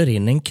och håller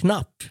in en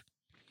knapp.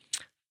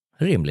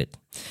 Rimligt.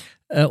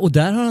 Och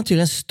där har han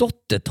tydligen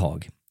stått ett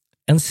tag.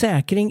 En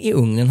säkring i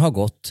ugnen har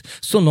gått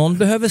så någon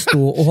behöver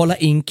stå och hålla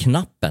in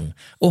knappen.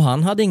 Och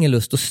han hade ingen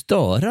lust att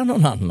störa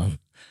någon annan.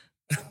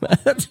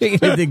 Jag tycker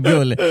det är lite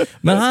gulligt.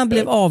 Men han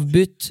blev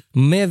avbytt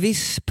med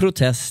viss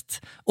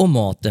protest och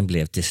maten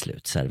blev till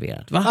slut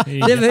serverad. Va?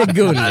 Det var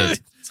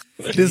gulligt.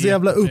 Det är så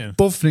jävla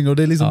uppoffring och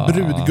det är liksom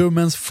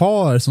brudgummens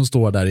far som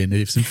står där inne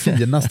i sin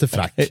finaste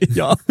frack.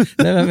 Ja,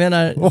 men jag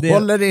menar, och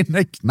håller in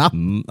en knapp.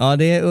 Ja,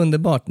 det är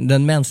underbart.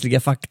 Den mänskliga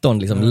faktorn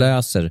liksom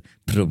löser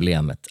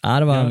problemet. Ja,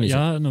 det var jag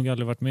har nog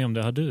aldrig varit med om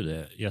det. Har du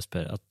det,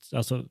 Jesper?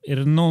 Alltså, är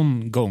det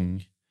någon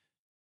gång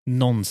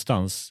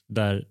någonstans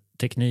där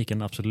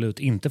tekniken absolut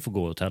inte får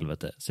gå åt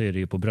helvete så är det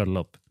ju på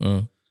bröllop.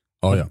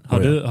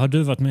 Har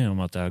du varit med om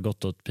att det har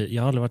gått åt...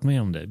 Jag har aldrig varit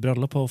med om det.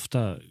 Bröllop har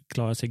ofta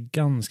klarat sig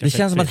ganska... Det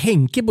känns som att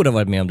Henke borde ha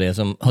varit med om det,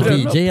 som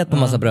har DJat på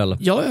massa bröllop.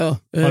 Ja.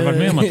 Har du varit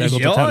med om att det har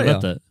gått åt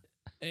helvete?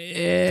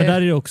 För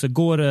där är det också,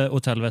 går det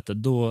åt helvete,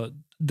 då...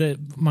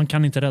 man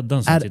kan inte rädda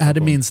en sån situation. Är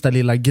det minsta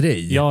lilla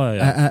grej? Ja.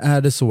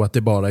 Är det så att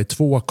det bara är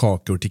 2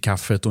 kakor till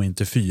kaffet och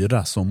inte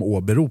 4 som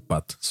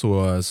åberopat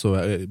så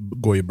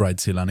går ju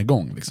bridezillan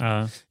igång.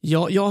 Liksom.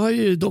 Ja, jag har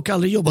ju dock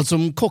aldrig jobbat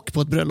som kock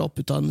på ett bröllop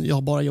utan jag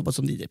har bara jobbat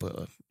som DJ på.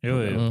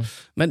 Jo.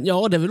 Men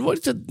ja, det har väl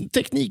varit ett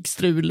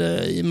teknikstrul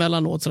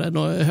emellanåt, sådär,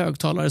 några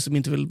högtalare som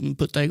inte vill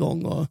putta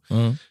igång och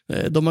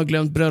de har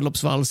glömt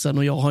bröllopsvalsen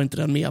och jag har inte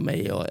den med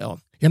mig och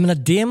Jag menar,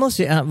 det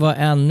måste ju vara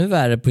ännu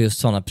värre på just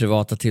sådana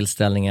privata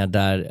tillställningar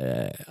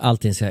där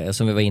allting ska,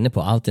 som vi var inne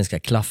på, allting ska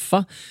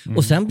klaffa.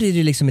 Och sen blir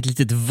det liksom ett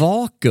litet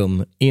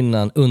vakuum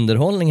innan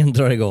underhållningen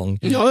drar igång.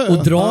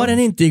 Och drar den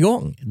inte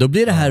igång, då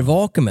blir det här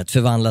vakuumet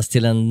förvandlas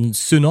till en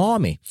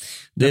tsunami.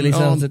 Det är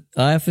liksom,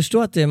 jag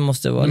förstår att det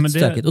måste vara lite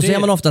stökigt. Och så är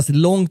man oftast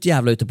långt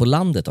jävla ute på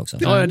landet också.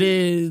 Ja, det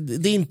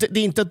är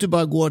inte att du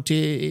bara går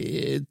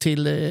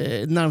till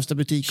närmsta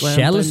butik och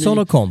Kjellson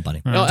och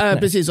company. Ja,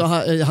 precis, och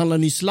handlar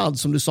ny sladd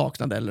som du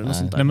saknade eller något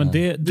sånt där. Nej, men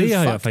det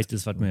har jag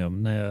faktiskt varit med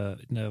om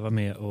när jag var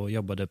med och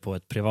jobbade på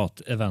ett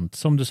privat event.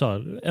 Som du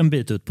sa, en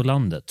bit ut på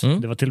landet.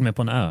 Det var till och med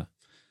på en ö.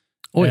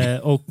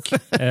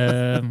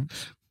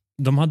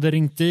 De hade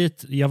ringt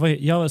dit,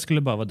 jag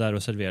skulle bara vara där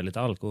och servera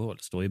lite alkohol,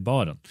 stå i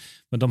baren.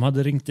 Men de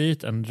hade ringt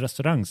dit en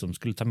restaurang som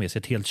skulle ta med sig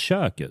ett helt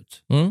kök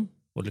ut.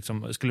 Och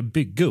liksom skulle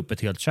bygga upp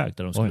ett helt kök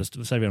där de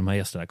skulle servera de här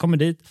gästerna. Kommer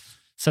dit,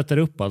 sätter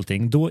upp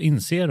allting, då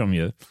inser de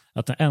ju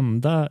att den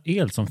enda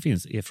el som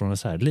finns är från ett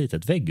så här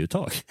litet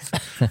vägguttag.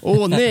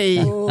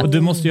 Nej! Och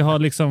du måste ju ha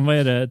liksom, vad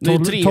är det,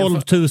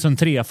 12 000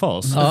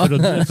 trefas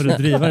för att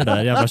driva det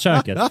där jävla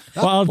köket.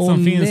 Och allt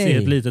som finns är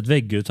ett litet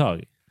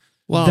vägguttag.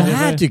 Wow. Det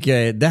här tycker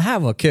jag, det här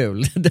var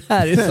kul. Det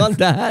här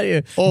är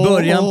ju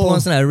början på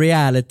en sån här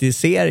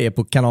reality-serie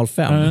på Kanal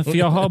 5. För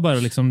jag har bara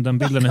liksom den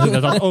bilden i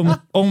huvudet att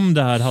om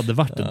det här hade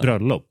varit ett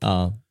bröllop,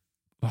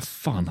 vad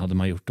fan hade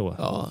man gjort då?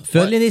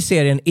 Följer ni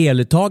serien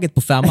Eluttaget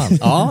på 5:an?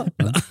 Ja.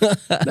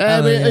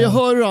 Nej, men jag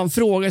hör hur han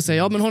frågar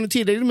sig, men har ni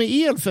tillräckligt med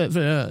el för att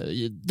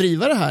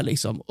driva det här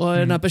liksom? Och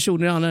den här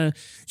personen,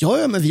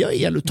 men vi har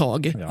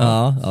eluttag.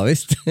 Ja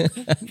visst.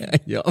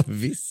 Ja,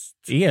 visst.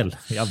 El?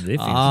 Ja, det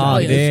finns.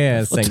 Det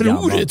är sen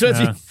gammalt. Jag tror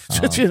att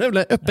vi är en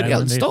jävla öppen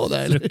eldstad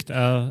där.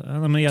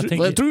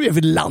 Jag tror vi är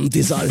för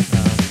lantisar.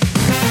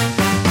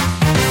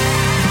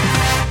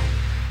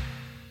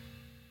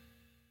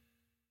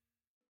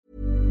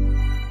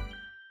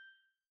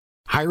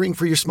 Hiring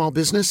for your small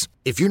business?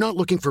 If you're not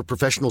looking for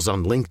professionals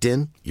on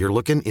LinkedIn, you're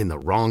looking in the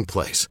wrong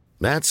place.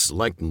 That's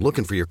like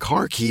looking for your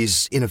car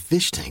keys in a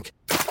fish tank.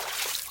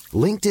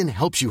 LinkedIn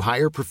helps you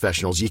hire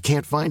professionals you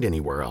can't find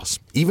anywhere else,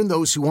 even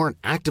those who aren't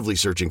actively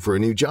searching for a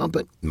new job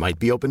but might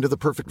be open to the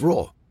perfect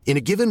role. In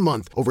a given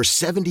month, over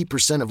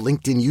 70% of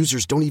LinkedIn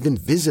users don't even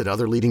visit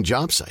other leading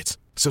job sites.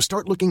 So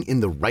start looking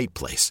in the right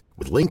place.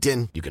 With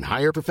LinkedIn, you can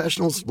hire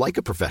professionals like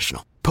a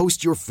professional.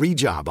 Post your free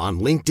job on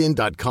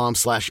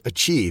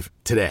linkedin.com/achieve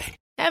today.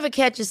 Ever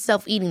catch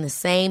yourself eating the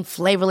same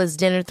flavorless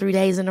dinner 3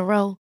 days in a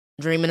row?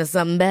 Dreaming of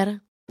something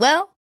better?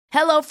 Well,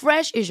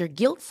 HelloFresh is your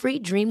guilt-free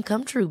dream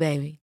come true,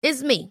 baby.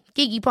 It's me,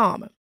 Keke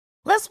Palmer.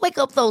 Let's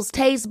wake up those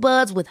taste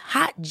buds with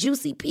hot,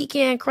 juicy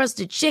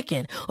pecan-crusted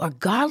chicken or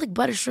garlic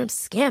butter shrimp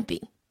scampi.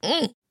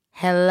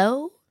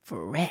 Hello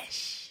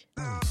Fresh.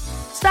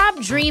 Stop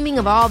dreaming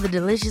of all the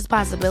delicious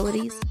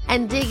possibilities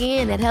and dig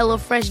in at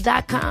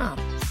HelloFresh.com.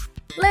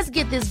 Let's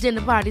get this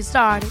dinner party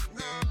started.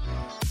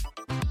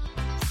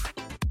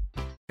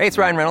 Hey, it's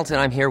Ryan Reynolds,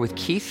 and I'm here with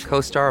Keith,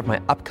 co-star of my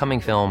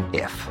upcoming film,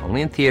 If,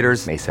 only in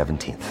theaters May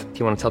 17th. Do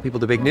you want to tell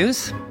people the big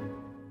news?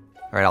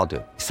 All right, I'll do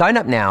it. Sign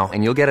up now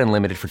and you'll get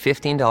unlimited for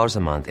 $15 a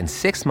month and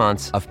 6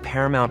 months of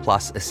Paramount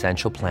Plus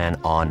Essential Plan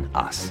on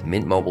us.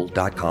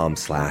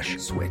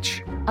 MintMobile.com/switch.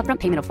 Upfront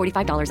payment of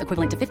 $45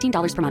 equivalent to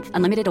 $15 per month.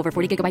 Unlimited over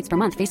 40 gigabytes per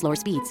month. Face lower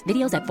speeds.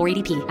 Videos at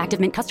 480p. Active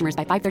Mint customers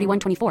by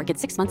 531.24 get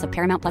 6 months of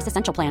Paramount Plus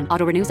Essential Plan.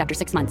 Auto renews after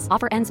 6 months.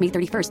 Offer ends May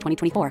 31st,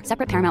 2024.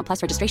 Separate Paramount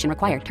Plus registration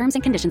required. Terms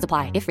and conditions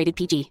apply if rated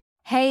PG.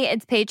 Hey,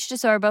 it's Paige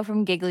DeSorbo from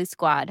Giggly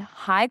Squad.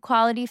 High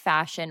quality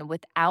fashion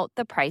without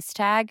the price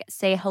tag.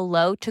 Say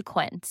hello to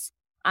Quince.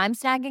 I'm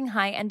snagging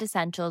high-end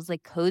essentials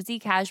like cozy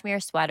cashmere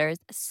sweaters,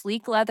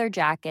 sleek leather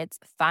jackets,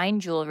 fine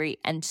jewelry,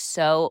 and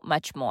so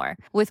much more.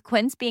 With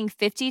Quince being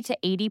 50 to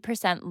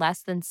 80%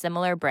 less than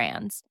similar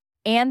brands.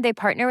 And they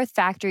partner with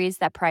factories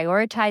that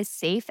prioritize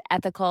safe,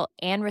 ethical,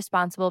 and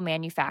responsible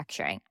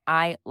manufacturing.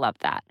 I love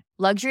that.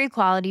 Luxury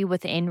quality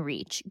within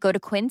reach. Go to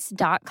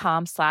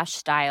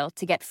quince.com/style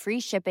to get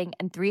free shipping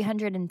and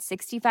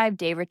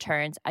 365-day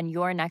returns on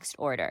your next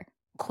order.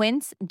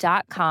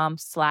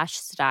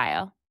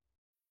 Quince.com/style.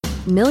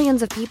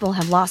 Millions of people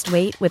have lost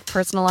weight with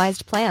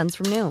personalized plans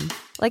from Noom.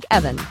 Like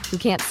Evan, who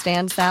can't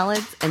stand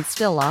salads and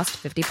still lost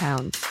 50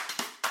 pounds.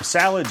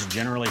 Salads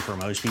generally for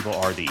most people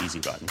are the easy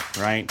button,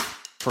 right?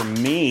 For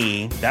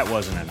me, that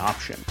wasn't an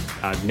option.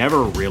 I never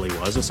really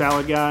was a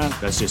salad guy.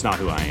 That's just not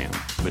who I am.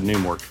 But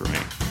Noom worked for me.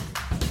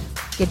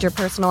 Get your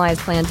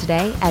personalized plan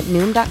today at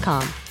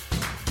Noom.com.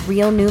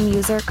 Real Noom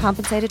user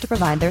compensated to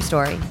provide their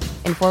story.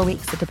 In 4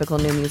 weeks, the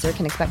typical Noom user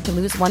can expect to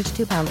lose 1 to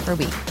 2 pounds per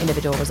week.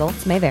 Individual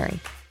results may vary.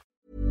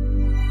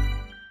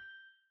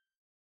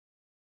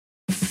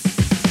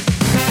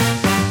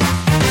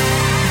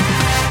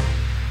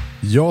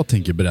 Jag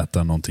tänker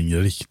berätta någonting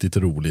riktigt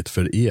roligt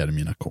för er,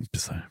 mina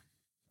kompisar.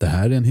 Det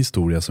här är en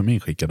historia som är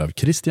inskickad av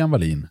Christian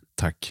Wallin.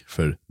 Tack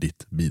för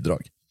ditt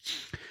bidrag.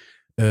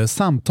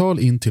 Samtal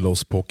in till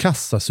oss på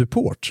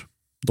kassasupport.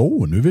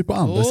 Nu är vi på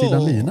andra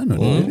sidan linan nu.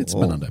 Det är lite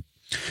spännande.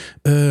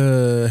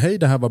 Hej,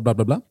 det här var bla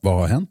bla bla. Vad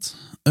har hänt?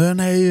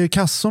 Nej,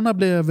 kassorna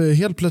blev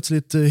helt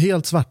plötsligt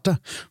helt svarta.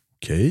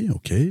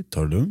 Okej,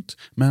 ta det lugnt.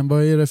 Men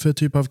vad är det för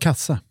typ av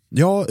kassa?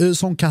 Ja,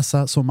 sån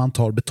kassa som man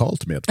tar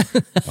betalt med.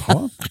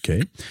 Jaha,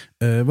 okej.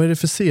 Vad är det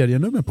för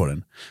serienummer på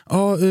den?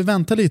 Ja,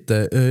 vänta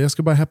lite. Jag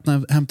ska bara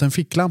hämta en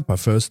ficklampa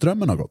för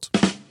strömmen har gått.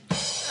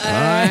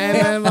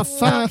 Nej, men vad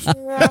fan.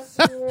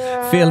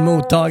 Fel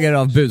mottagare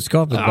av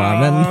budskapet bara.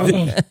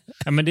 Men...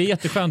 Ja, men det är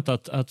jätteskönt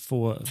att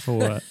få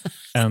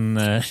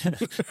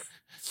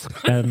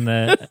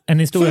en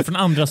historia från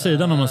andra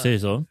sidan, om man säger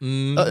så.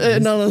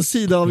 En annan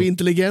sida av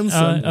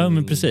intelligensen. Ja,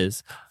 men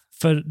precis.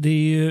 För det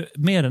är ju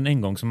mer än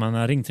en gång som man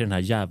har ringt till den här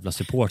jävla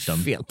supporten.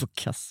 Fel på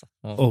kassa.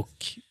 Ja.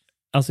 Och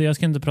alltså jag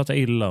ska inte prata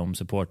illa om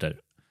supporter.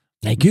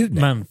 Nej, gud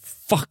nej. Men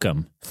fuck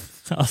them.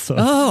 Alltså,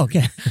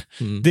 okay.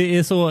 Det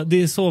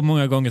är så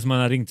många gånger som man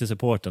har ringt till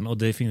supporten och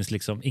det finns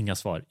liksom inga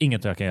svar.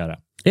 Inget jag kan göra.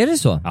 Är det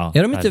så? Ja,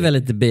 är de inte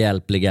väldigt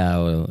behjälpliga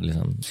och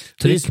liksom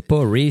tryck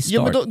på restart?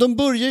 Ja, men de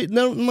börjar,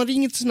 när man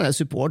ringer till sån här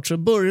support så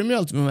börjar de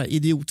alltid med de här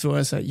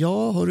idiotfrågorna.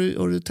 Ja,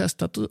 har du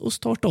testat att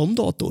starta om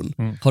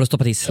datorn? Har du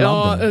stoppat i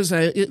sladden? Ja, så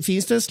här,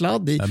 finns det en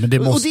sladd i? Ja, men det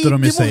måste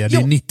de ju säga. Det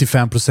är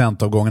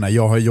 95% av gångerna.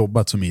 Jag har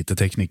jobbat som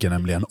IT-tekniker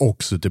nämligen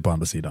och suttit på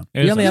andra sidan.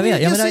 Ja, men jag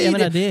vet. Jag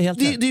menar, det är helt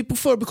det är på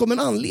förbekommen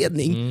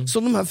anledning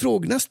som de här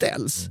frågorna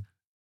ställs.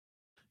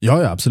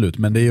 Ja, absolut.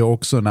 Men det är ju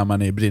också när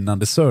man är i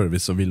brinnande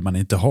service så vill man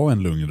inte ha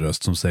en lugn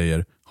röst som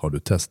säger har du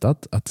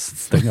testat att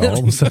stänga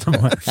av och sätta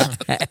på?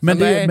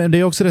 Men det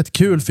är också rätt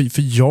kul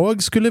för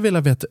jag skulle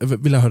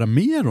vilja höra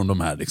mer om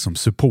de här liksom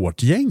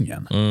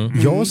supportgängen.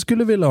 Jag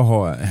skulle vilja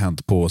ha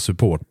hänt på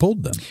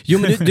supportpodden. Jo,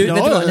 men vet du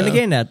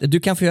vad? Du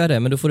kan få göra det,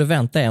 men då får du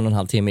vänta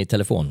 1,5 timme i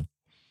telefon.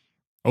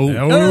 Nej,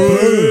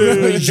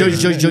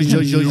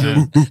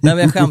 men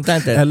jag skämtar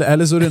inte.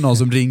 Eller så är det någon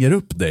som ringer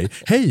upp dig.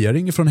 Hej, jag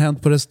ringer från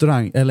Hänt på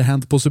restaurang eller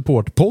Hänt på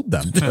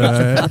supportpodden.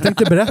 Jag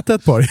tänkte berätta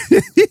ett par.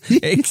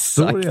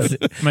 Exakt.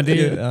 Men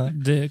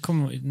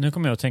nu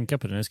kommer jag att tänka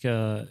på det.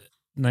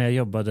 När jag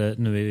jobbade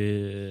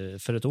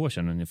för ett år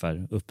sedan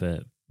ungefär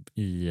uppe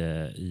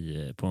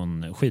på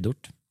en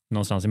skidort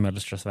någonstans i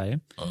mellersta Sverige.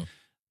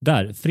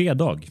 Där,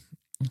 fredag,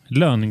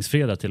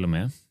 löningsfredag till och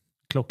med.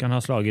 Klockan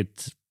har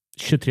slagit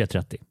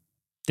 23:30.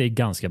 Det är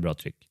ganska bra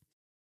tryck.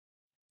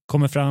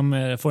 Kommer fram,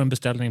 får en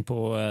beställning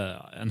på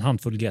en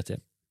handfull GT.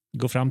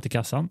 Går fram till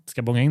kassan,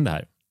 ska bånga in det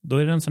här. Då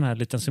är det en sån här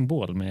liten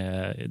symbol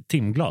med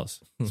timglas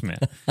som är.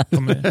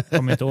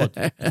 Kommer inte åt.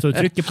 Så du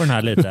trycker på den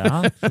här lite.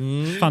 Ja.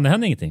 Fan, det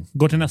händer ingenting.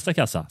 Går till nästa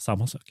kassa,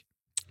 samma sak.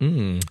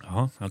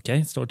 Ja,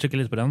 okej. Står och trycker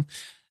lite på den.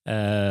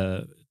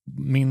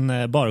 Min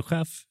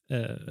barchef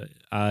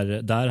är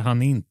där.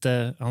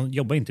 Han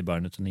jobbar inte i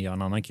baren utan är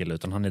en annan kille,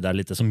 utan han är där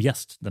lite som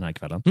gäst den här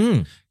kvällen.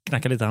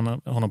 Knackar lite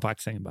honom på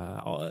axeln.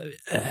 Bara,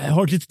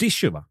 har ett litet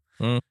issue, va?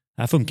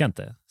 Det här funkar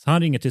inte. Så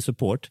han ringer till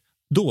support.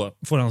 Då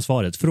får han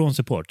svaret från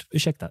support.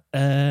 Ursäkta.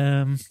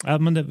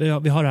 Men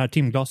vi har det här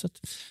timglaset.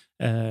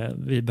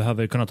 Vi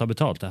behöver kunna ta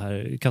betalt. Det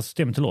här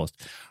kassasystemet är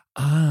låst.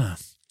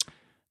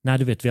 Nej,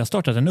 du vet, vi har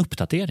startat en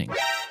uppdatering.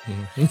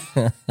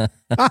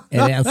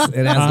 Är det ens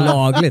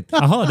lagligt?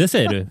 Jaha, det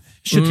säger du.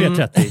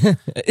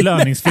 23:30.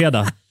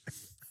 Löningsfredag.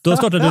 Då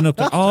startade den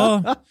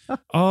uppdatering.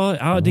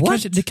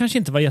 Det kanske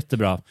inte var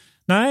jättebra.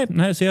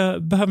 Nej, så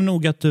jag behöver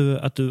nog att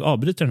du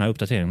avbryter den här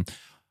uppdateringen.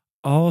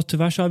 Ja,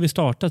 tyvärr så har vi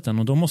startat den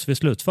och då måste vi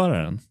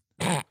slutföra den.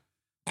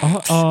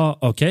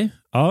 Okej.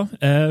 Ja,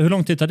 hur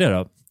lång tid tar det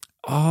då?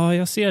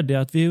 Jag ser det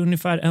att vi är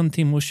ungefär 1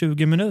 timme och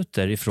 20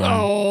 minuter ifrån.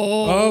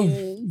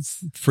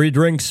 Free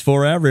drinks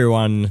for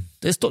everyone.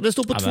 Det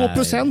står på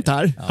 2%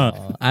 här.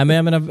 Nej, men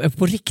jag menar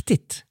på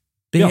riktigt.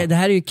 Det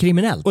här är ju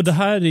kriminellt. Och det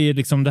här är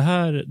liksom det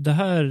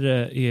här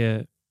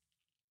är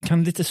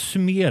kan lite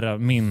summera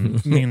min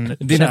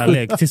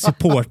kärlek till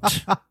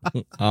support.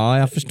 Ja,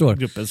 jag förstår.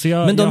 Gruppen.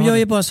 Men de gör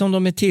ju bara som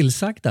de är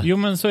tillsagda. Jo,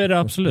 men så är det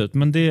absolut.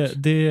 Men det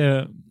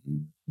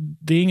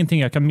är ingenting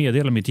jag kan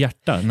meddela mitt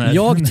hjärta.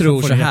 Jag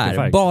tror så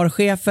här.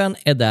 Barchefen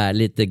är där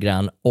lite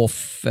grann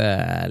off.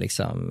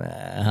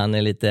 Han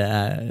är lite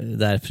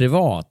där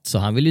privat. Så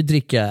han vill ju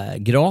dricka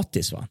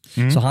gratis, va?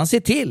 Så han ser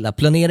till att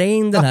planera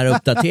in den här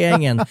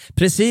uppdateringen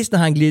precis när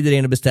han glider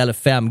in och beställer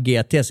 5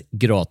 GTs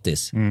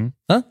gratis.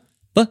 Va?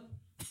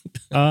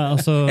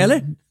 Alltså,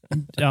 eller?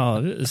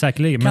 Ja,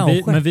 säkerligen.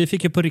 Men vi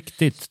fick ju på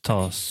riktigt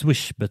ta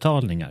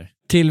Swish-betalningar.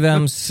 Till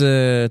vems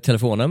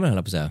telefonnummer, höll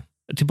jag på att säga?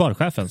 Till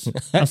barchefens.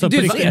 Alltså,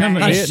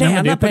 han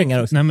tjänar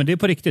pengar också. Nej, men det är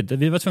på riktigt.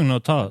 Vi var tvungna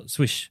att ta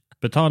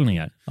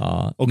Swish-betalningar.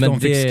 Och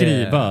de fick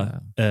skriva.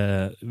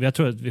 Jag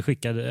tror att vi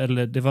skickade,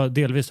 eller det var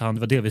delvis han,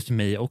 det var delvis till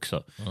mig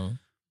också.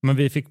 Men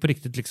vi fick på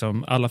riktigt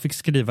liksom, alla fick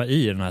skriva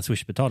i den här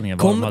Swish-betalningen.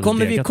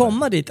 Kommer vi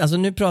komma dit? Alltså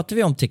nu pratar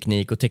vi om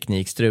teknik och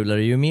teknikstrular.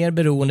 Ju mer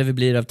beroende vi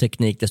blir av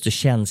teknik, desto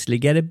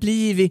känsligare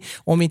blir vi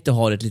om vi inte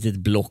har ett litet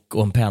block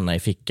och en penna i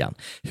fickan.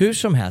 Hur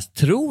som helst,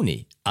 tror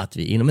ni att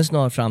vi inom en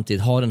snar framtid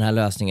har den här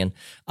lösningen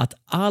att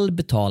all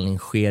betalning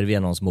sker via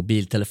någons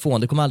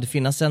mobiltelefon. Det kommer aldrig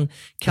finnas en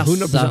kassa,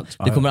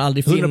 100%. det kommer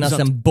aldrig finnas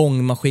 100%. en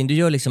bångmaskin. Du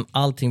gör liksom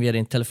allting via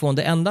din telefon.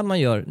 Det enda man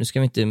gör, nu ska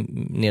vi inte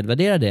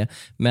nedvärdera det,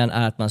 men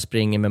är att man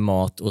springer med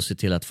mat och ser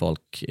till att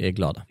folk är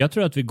glada. Jag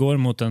tror att vi går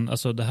mot en,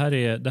 alltså det här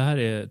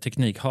är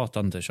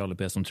teknikhatande Charlie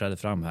P som träder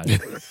fram här.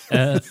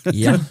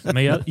 Ja.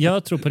 Men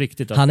jag tror på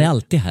riktigt att Han är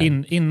alltid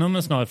här. Inom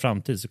en snar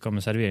framtid så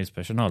kommer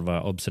serveringspersonal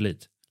vara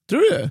obsolit. Tror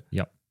du?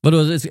 Ja.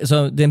 Vadå,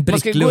 så det är en Man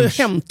ska gå och bricklunch?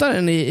 hämta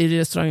den i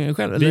restaurangen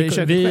själv? Eller i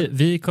köket själv?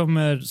 Vi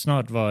kommer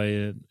snart vara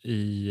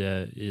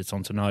i ett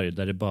sånt scenario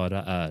där det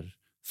bara är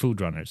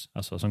foodrunners,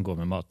 alltså som går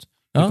med mat.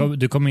 Ja.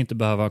 Du kommer inte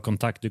behöva ha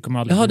kontakt. Du kommer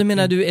aldrig... Jaha, du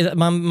menar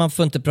man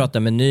får inte prata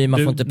meny,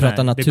 man får inte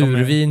prata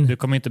naturvin. Du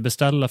kommer inte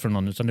beställa från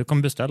någon, utan du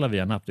kommer beställa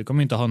via en app. Du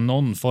kommer inte ha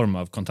någon form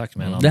av kontakt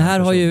med en annan Det här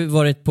person. har ju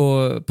varit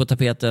på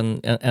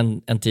tapeten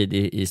en tid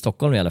i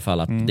Stockholm i alla fall.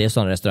 Att det är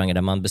sådana restauranger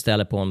där man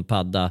beställer på en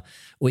padda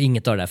och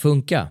inget av det där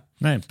funkar.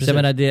 Nej, precis. Så jag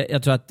menar,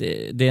 jag tror att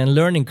det är en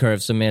learning curve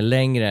som är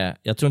längre.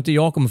 Jag tror inte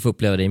jag kommer få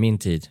uppleva det i min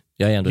tid.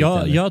 Jag är ändå lite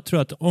äldre. Jag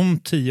tror att om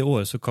 10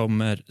 år så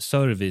kommer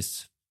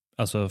service,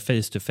 alltså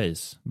face to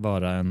face,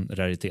 vara en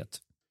raritet.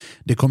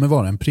 Det kommer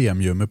vara en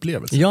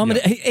premiumupplevelse. Ja, men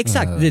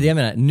exakt, det är det jag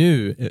menar.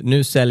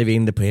 Nu säljer vi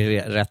in det på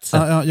rätt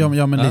sätt.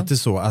 Ja, men lite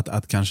så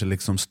att kanske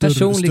liksom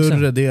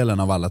större delen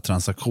av alla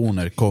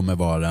transaktioner kommer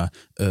vara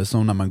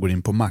som när man går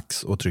in på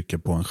Max och trycker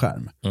på en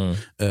skärm.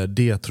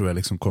 Det tror jag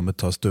liksom kommer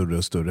ta större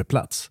och större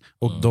plats.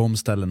 Och de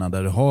ställena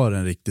där du har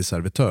en riktig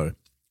servitör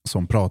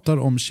som pratar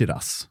om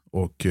Shiraz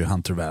och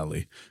Hunter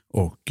Valley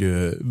och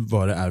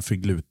vad det är för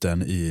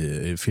gluten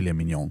i filet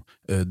mignon.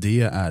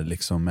 Det är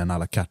liksom en à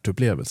la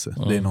carte-upplevelse.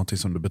 Det är någonting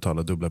som du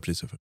betalar dubbla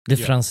priser för. Det är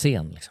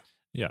fransén liksom.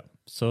 Ja,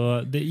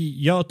 så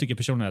jag tycker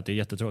personligen att det är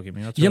jättetråkigt.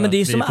 Men jag tror men det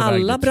är att som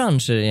alla dit.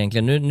 branscher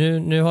egentligen.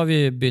 Nu har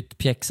vi bytt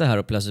pjäxa här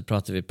och plötsligt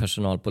pratar vi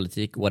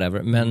personalpolitik,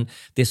 whatever. Men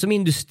det som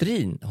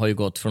industrin har ju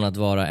gått från att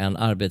vara en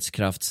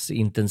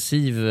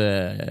arbetskraftsintensiv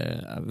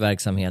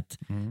verksamhet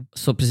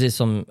så precis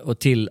som och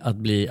till att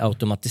bli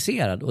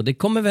automatiserad. Och det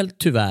kommer väl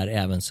tyvärr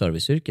även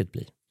serviceyrket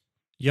bli.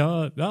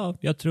 Ja,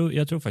 jag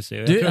tror faktiskt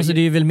det. Det är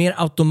ju väl mer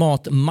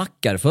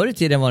automatmackar. Förr i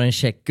tiden var det en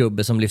check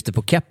gubbe som lyfte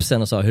på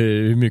kepsen och sa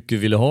hur mycket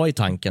vill du ha i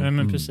tanken. Nej,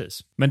 men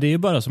precis. Men det är ju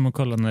bara som att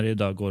kolla när det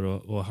idag går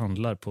och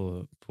handlar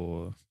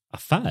på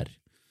affär.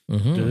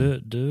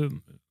 Du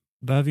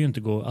behöver ju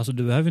inte gå, alltså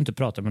du behöver inte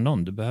prata med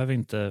någon. Du behöver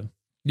inte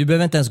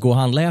ens gå och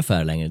handla i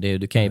affär längre.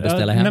 Du kan ju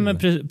beställa hem. Nej,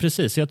 men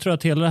precis. Jag tror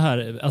att hela det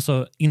här,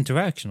 alltså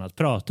interaction, att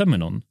prata med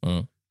någon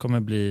kommer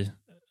bli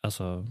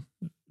alltså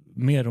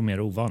mer och mer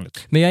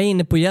ovanligt. Men jag är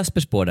inne på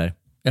Jespers spår där.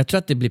 Jag tror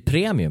att det blir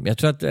premium. Jag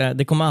tror att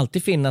det kommer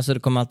alltid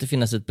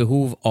finnas ett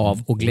behov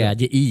av och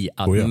glädje i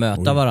att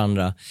möta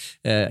varandra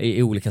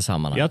i olika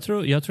sammanhang.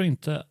 Jag tror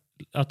inte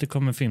att det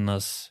kommer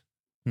finnas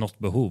något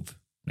behov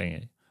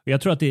längre.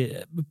 Jag tror att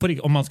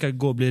om man ska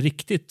gå och bli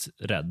riktigt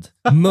rädd.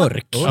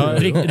 Mörk.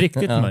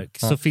 Riktigt mörk.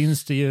 Så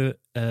finns det ju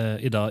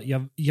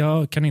idag.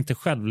 Jag kan inte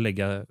själv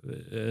lägga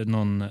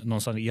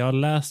någonstans. Jag har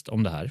läst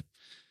om det här.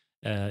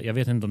 Jag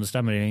vet inte om det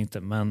stämmer eller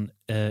inte, men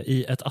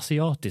i ett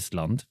asiatiskt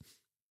land,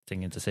 jag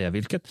tänker inte säga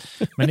vilket,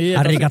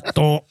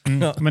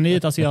 men i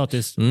ett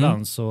asiatiskt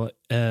land så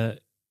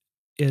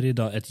är det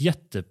idag ett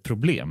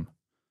jätteproblem.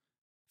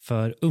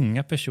 För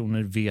unga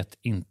personer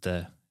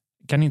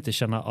kan inte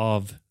känna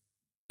av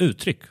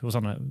uttryck hos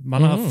andra.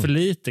 Man har för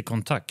lite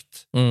kontakt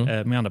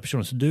med andra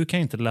personer, så du kan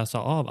inte läsa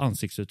av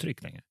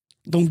ansiktsuttryck längre.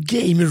 De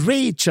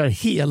game-ragear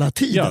hela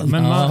tiden. Ja,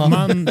 men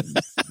man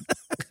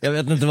jag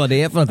vet inte vad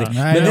det är för någonting.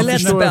 Nej, men det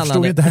lät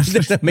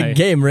spännande. Med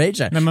game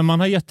rager. Nej, men man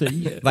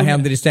har vad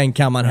händer i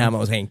sängkammaren hemma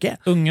hos Henke?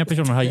 Unga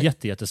personer har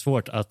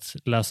jättesvårt att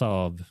läsa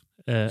av,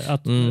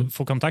 att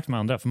få kontakt med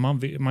andra. För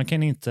man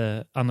kan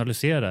inte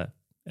analysera.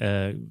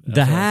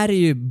 Det här är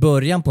ju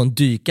början på en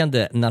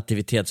dykande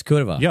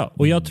nativitetskurva. Ja,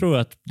 och jag tror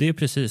att det är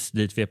precis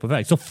dit vi är på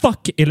väg. Så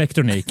fuck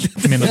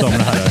elektronik, mina damer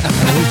och herrar.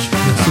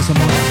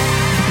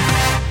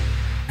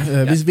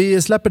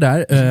 Vi släpper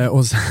där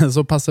och sen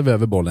så passar vi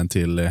över bollen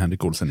till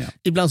Henrik Olsen igen.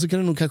 Ibland så kan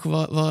det nog kanske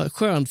vara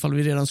skönt fall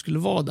vi redan skulle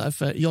vara där,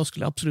 för jag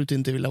skulle absolut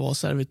inte vilja vara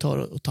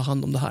servitör och ta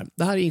hand om det här.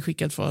 Det här är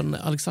inskickat från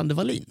Alexander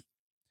Wallin.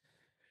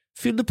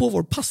 Fyllde på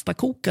vår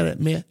pastakokare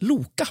med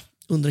Loka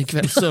under en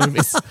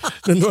kvällsservice.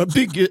 När några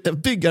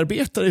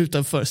byggarbetare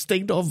utanför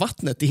stängde av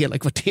vattnet i hela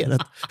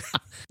kvarteret.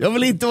 Jag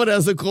vill inte vara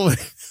den som kommer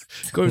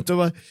ut och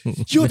bara,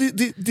 ja,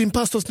 din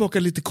pasta smakar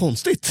lite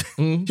konstigt.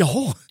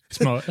 Jaha.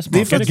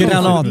 Det är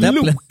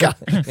för Loka.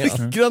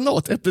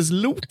 Granatäpples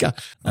Loka.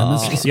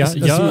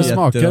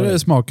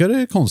 Smakar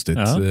det konstigt?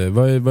 Ja.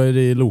 Vad är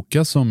det i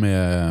Loka som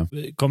är...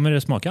 Kommer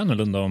det smaka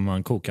annorlunda om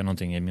man kokar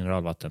någonting i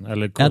mineralvatten?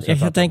 Eller jag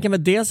kan tänka mig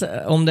dels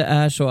om det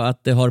är så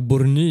att det har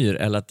bornyr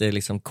eller att det är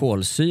liksom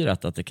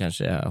kolsyrat, att det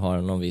kanske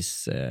har någon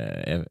viss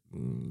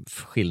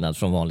skillnad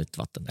från vanligt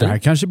vatten. Det här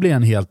kanske blir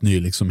en helt ny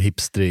liksom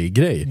hipsterig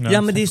grej.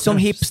 Ja, men det är som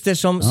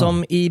hipster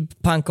som i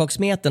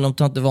pannkakssmeten, de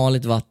tar inte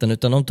vanligt vatten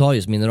utan de tar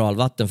just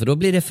mineralvatten. För då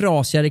blir det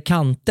frasigare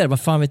kanter.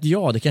 Vad fan vet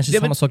jag? Det kanske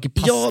är samma sak i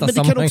pasta. Ja, men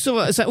det kan också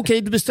vara så här,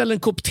 okej, du beställer en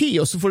kopp te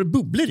och så får du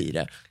bubblor i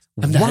det.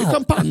 Men det här är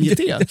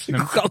champagne-te.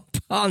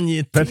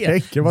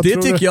 Champagne-te.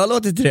 Det tycker jag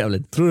låter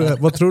trevligt.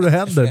 Vad tror du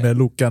händer med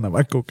lokan när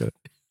man kokar det?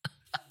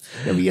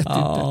 Jag vet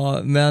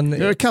inte. Men,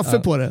 jag har kaffe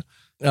på det.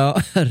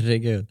 Ja,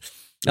 herregud.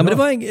 Ja, men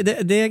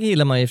det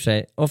gillar man i och för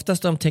sig.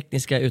 Oftast de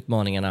tekniska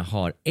utmaningarna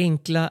har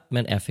enkla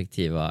men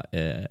effektiva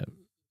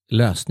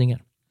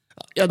lösningar.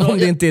 Om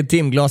det inte är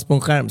timglas på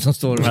en skärm som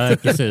står... Nej,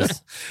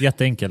 precis.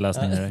 Jätteenkel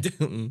lösning.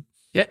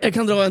 Jag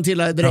kan dra en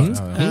till här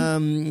direkt.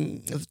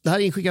 Det här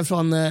är inskickat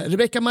från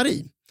Rebecca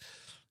Marie.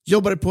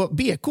 Jobbade på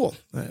BK,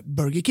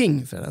 Burger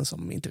King, för den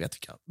som inte vet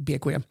vilka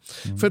BK är.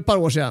 För ett par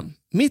år sedan.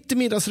 Mitt i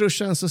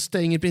middagsruschen så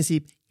stänger i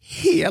princip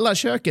hela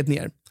köket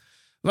ner.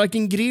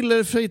 Varken grill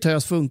eller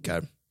fritös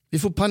funkar. Vi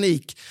får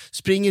panik,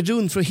 springer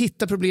runt för att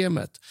hitta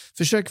problemet.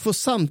 Försöker få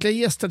samtliga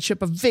gäster att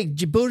köpa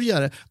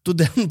veggieburgare då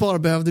den bara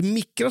behövde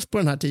mikras på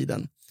den här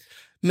tiden.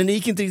 Men det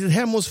gick inte riktigt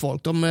hem hos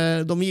folk.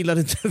 De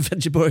gillade inte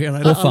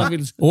veggieburgarna.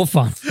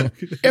 Fan.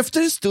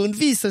 Efter en stund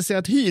visade sig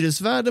att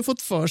hyresvärden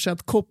fått för sig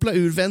att koppla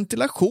ur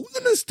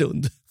ventilationen en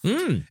stund.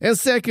 En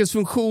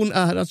säkerhetsfunktion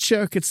är att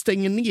köket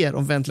stänger ner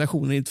om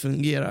ventilationen inte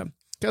fungerar.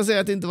 Kan säga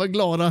att inte var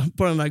glada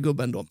på den här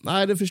gubben då.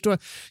 Nej, det förstår jag.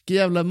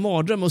 Vilken jävla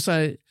mardröm och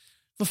säga,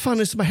 vad fan är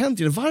det som har hänt?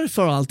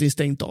 Varför har allting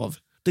stängt av?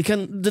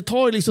 Det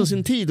tar liksom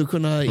sin tid att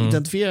kunna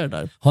identifiera det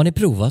där. Har ni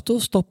provat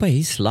att stoppa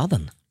i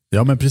sladden?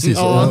 Ja, men precis.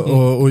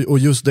 Och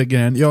just det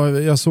grejen.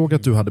 Jag såg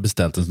att du hade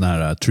beställt en sån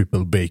här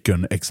triple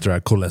bacon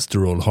extra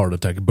cholesterol heart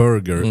attack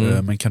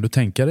burger. Men kan du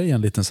tänka dig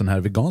en liten sån här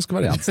vegansk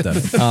variant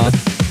istället?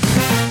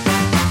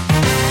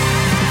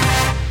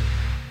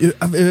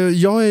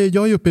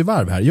 Jag är uppe i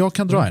varv här. Jag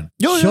kan dra en.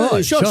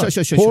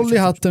 Kör. Håll i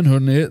hatten,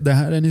 hörni. Det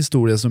här är en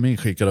historia som är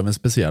inskickad av en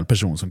speciell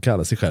person som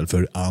kallar sig själv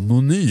för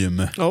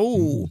Anonym.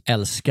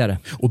 Älskar det.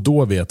 Och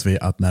då vet vi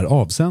att när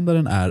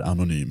avsändaren är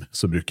anonym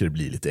så brukar det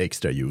bli lite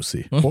extra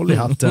juicy. Håll i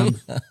hatten,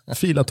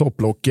 fila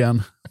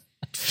topplocken.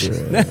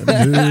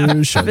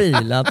 Nu kör vi.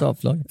 Fila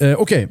topplocken.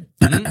 Okej.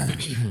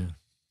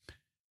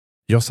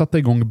 Jag satte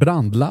igång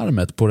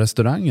brandlarmet på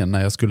restaurangen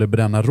när jag skulle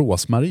bränna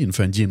rosmarin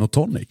för en gin och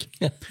tonic.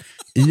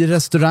 I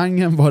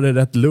restaurangen var det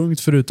rätt lugnt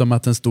förutom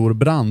att en stor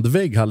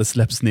brandvägg hade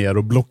släppts ner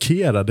och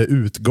blockerade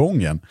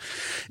utgången.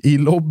 I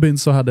lobbyn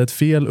så hade ett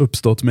fel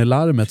uppstått med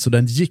larmet så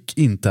den gick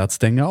inte att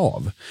stänga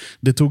av.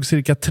 Det tog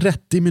cirka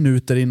 30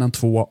 minuter innan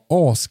 2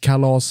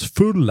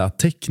 askalasfulla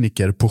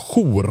tekniker på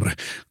jour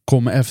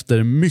kom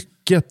efter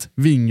mycket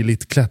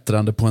vingligt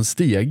klättrande på en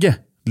stege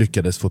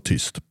lyckades få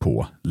tyst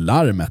på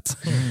larmet.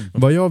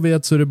 Vad jag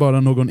vet så är det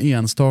bara någon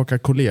enstaka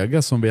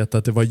kollega som vet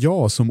att det var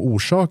jag som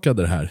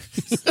orsakade det här.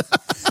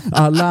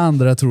 Alla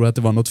andra tror att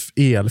det var något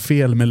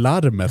elfel med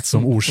larmet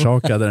som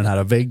orsakade den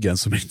här väggen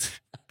som inte...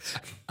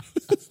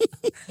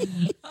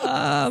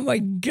 Oh my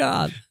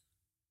god.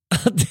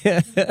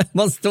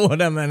 Man står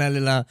där med den här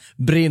lilla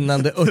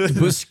brinnande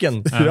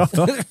örtbusken.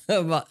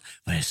 Vad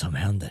är det som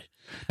händer?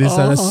 Det är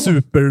så här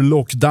super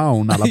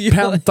lockdown, alla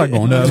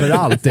Pentagon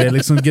överallt. Det är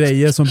liksom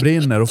grejer som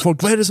brinner och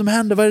folk, vad är det som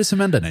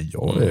händer? Nej,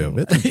 jag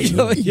vet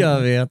inte.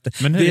 Jag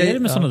vet. Men hur är det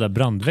med sådana där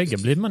brandväggar?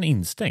 Blir man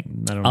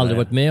instängd? När aldrig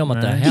varit med om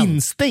att det har hänt.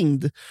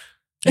 Instängd?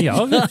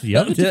 Jag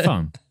vet inte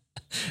fan.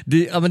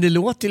 Men det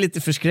låter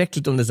lite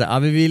förskräckligt om det säger.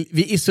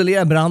 Vi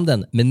isolerar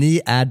branden, men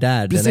ni är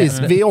där. Precis,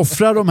 vi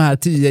offrar de här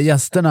 10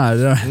 gästerna.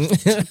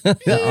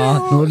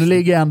 Och det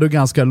ligger ändå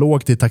ganska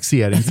lågt i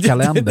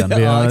taxeringskalendern.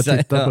 Vi har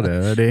tittat på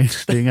det. Det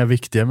är inga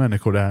viktiga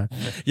människor det här.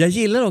 Jag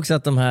gillar också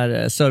att de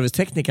här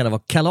serviceteknikerna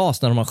var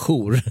kalas när de har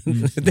jour.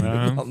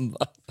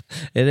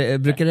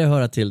 Brukar det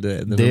höra till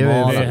det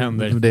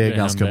normala? Det är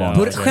ganska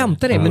vanligt.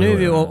 Skämtar det, men nu är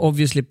vi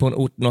obviously på en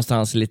ort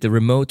någonstans lite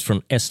remote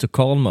från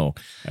Estocolmo.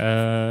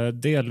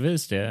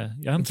 Delvis det.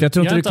 Jag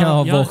tror inte du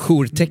kan vara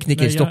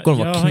jourtekniker i Stockholm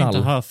var knall. Jag har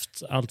inte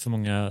haft allt för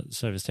många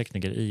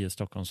servicetekniker i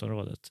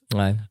Stockholmsområdet.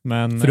 Nej,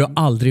 men, för du har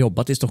aldrig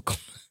jobbat i Stockholm.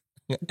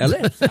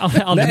 Eller?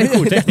 Aldrig med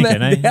jourtekniker,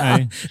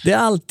 nej. Det är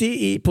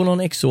alltid på någon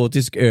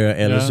exotisk ö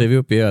eller så är vi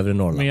uppe i övre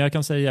Norrland. Men jag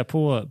kan säga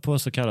på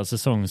så kallad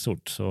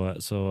säsongsort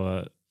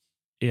så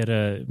är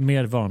det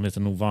mer vanligt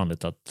än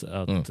ovanligt att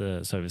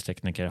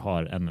servicetekniker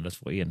har 1 eller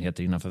 2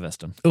 enheter innanför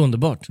västen.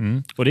 Underbart.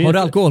 Och har du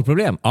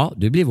alkoholproblem? Ja,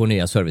 du blir vår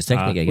nya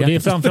servicetekniker. Och det är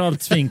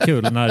framförallt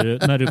svinkul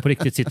när du på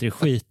riktigt sitter i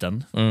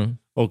skiten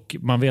och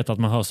man vet att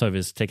man har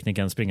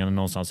servicetekniken springande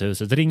någonstans i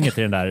huset. Ringer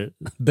till den där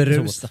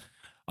berusa.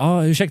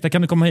 Ursäkta,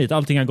 kan du komma hit?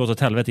 Allting har gått åt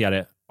helvete,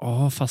 Jari.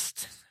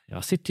 Fast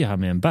jag sitter ju här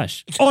med en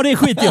bärs. Det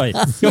skiter jag i.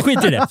 Jag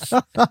skiter i det.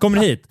 Kommer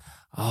hit?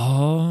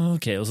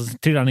 Okej. Och så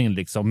trillar han in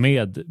liksom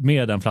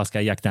med en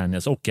flaska Jack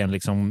Daniels och en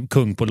liksom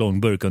kung på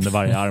långburk under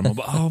varje arm och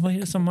bara, vad är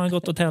det som har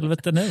gått åt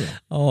helvete nu?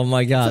 Oh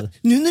my god.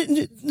 Nu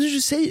när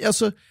du säger,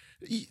 alltså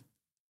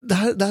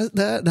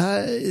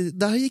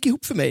det här gick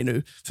ihop för mig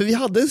nu. För vi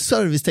hade en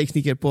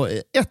servicetekniker på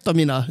ett av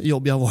mina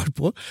jobb jag har varit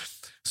på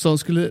som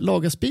skulle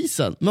laga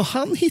spisen. Men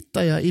han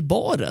hittade jag i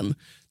baren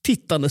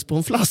tittandes på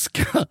en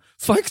flaska,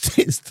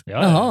 faktiskt.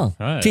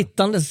 Jaha,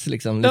 tittandes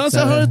liksom. Ja, så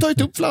han hade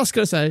tagit upp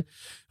flaskan och så här,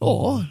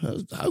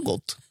 det här är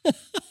gott.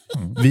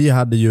 Vi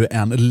hade ju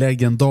en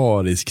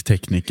legendarisk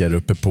tekniker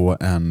uppe på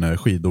en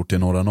skidort i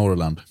norra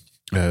Norrland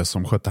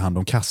som skötte hand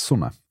om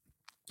kassorna.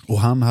 Och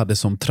han hade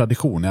som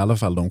tradition, i alla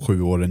fall de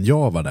 7 åren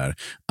jag var där,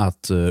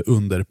 att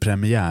under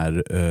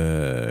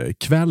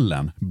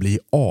premiärkvällen bli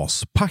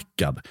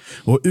aspackad.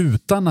 Och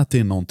utan att det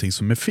är någonting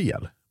som är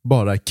fel,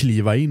 bara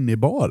kliva in i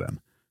baren.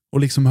 Och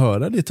liksom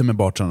höra lite med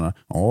bartenderna.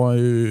 Ja,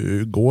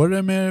 går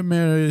det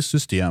med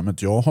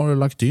systemet? Jag har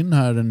lagt in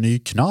här en ny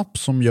knapp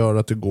som gör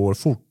att det går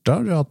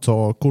fortare att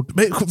ta kort.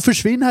 Men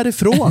försvinn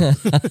härifrån!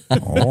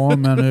 Ja,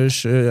 men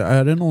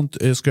är det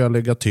något, ska jag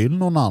lägga till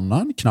någon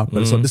annan knapp?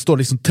 Eller så? Det står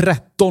liksom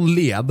 13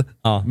 led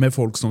med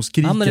folk som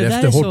skriker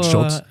efter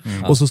hotshots. Så...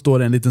 Och så står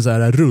det en liten så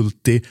här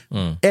rultig,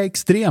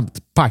 extremt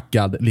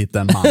packad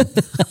liten man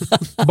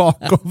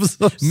bakom.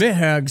 Med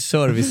hög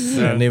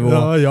servicenivå.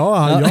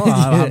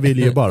 Han vill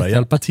ju bara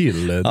hjälpa till.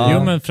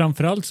 Jo, men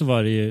framförallt så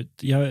var det ju,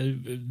 jag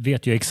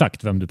vet ju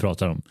exakt vem du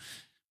pratar om.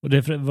 Och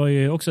det var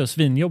ju också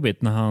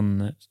svinjobbigt när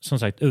han, som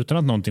sagt, utan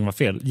att någonting var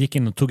fel, gick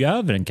in och tog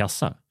över en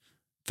kassa.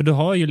 För du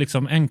har ju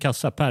liksom en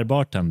kassa per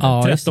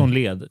bartender, 13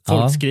 led,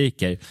 folk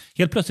skriker.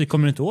 Helt plötsligt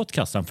kommer du inte åt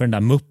kassan för den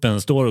där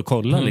muppen står och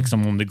kollar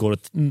liksom om det går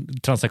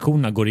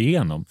transaktionerna går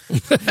igenom.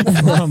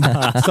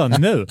 Alltså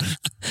nu.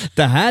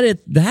 Det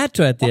här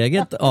tror jag är ett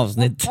eget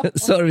avsnitt,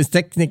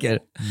 servicetekniker.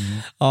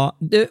 Ja,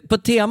 på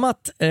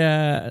temat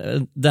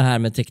det här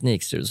med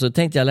teknikstrul så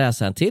tänkte jag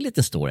läsa en till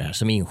liten story här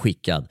som är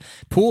inskickad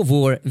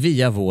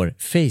via vår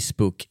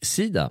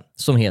Facebook-sida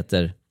som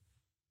heter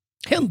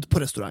Hänt på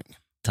restaurang.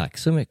 Tack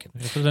så mycket.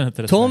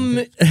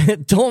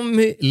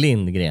 Tommy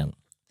Lindgren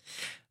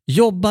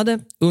jobbade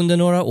under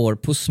några år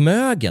på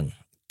Smögen.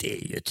 Det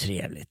är ju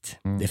trevligt.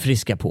 Det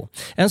friskar på.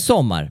 En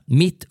sommar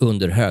mitt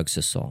under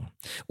högsäsong.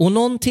 Och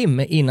någon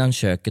timme innan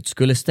köket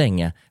skulle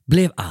stänga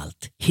blev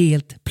allt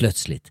helt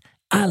plötsligt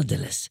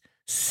alldeles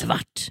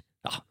svart.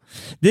 Ja.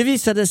 Det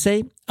visade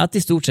sig att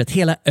i stort sett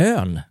hela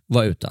ön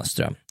var utan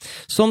ström.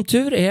 Som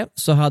tur är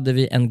så hade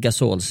vi en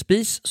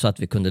gasolspis så att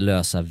vi kunde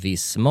lösa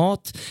viss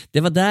mat.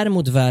 Det var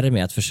däremot värre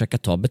med att försöka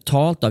ta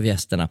betalt av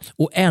gästerna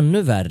och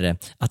ännu värre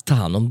att ta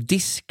hand om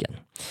disken.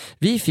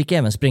 Vi fick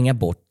även springa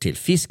bort till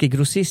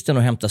fiskegrossisten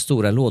och hämta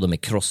stora lådor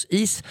med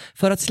krossis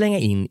för att slänga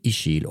in i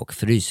kyl- och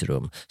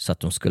frysrum så att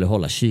de skulle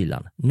hålla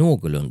kylan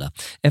någorlunda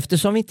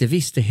eftersom vi inte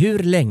visste hur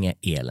länge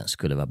elen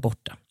skulle vara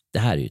borta. Det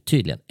här är ju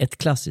tydligen ett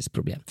klassiskt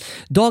problem.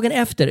 Dagen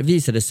efter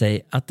visade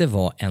sig att det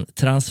var en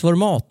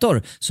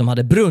transformator som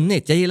hade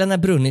brunnit. Jag gillar när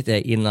brunnit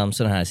är inom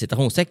sådana här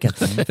citationstecken.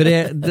 För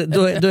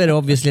då är det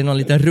obviously någon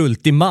liten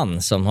rultig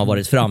man som har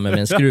varit framme med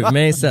en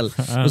skruvmejsel.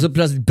 Och så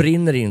plötsligt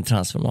brinner det i en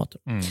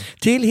transformator.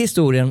 Till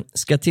historien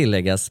ska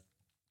tilläggas,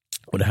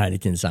 och det här är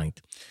lite intressant,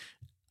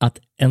 att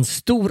en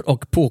stor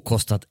och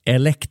påkostad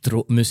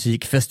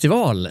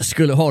elektromusikfestival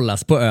skulle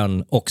hållas på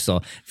ön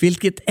också,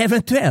 vilket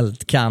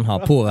eventuellt kan ha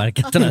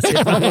påverkat den här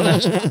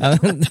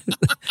situationen.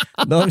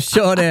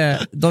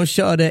 De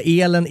körde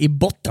elen i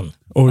botten.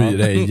 Oj,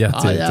 det är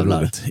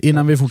jätteroligt.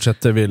 Innan vi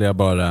fortsätter vill jag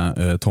bara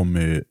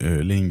Tommy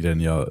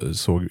Lindgren, jag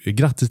såg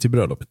grattis till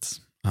bröllopet.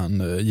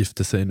 Han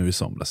gifte sig nu i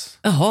somras.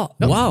 Jaha,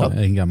 wow.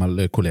 En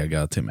gammal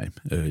kollega till mig.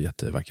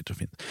 Jättevackert och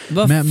fint.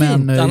 Vad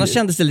fint. Annars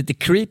kändes det lite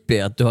creepy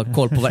att du har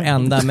koll på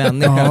varenda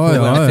människa.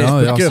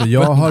 Alltså,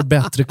 jag har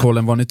bättre koll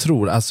än vad ni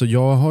tror. Alltså,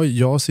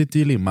 jag sitter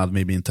ju limmad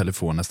med min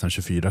telefon nästan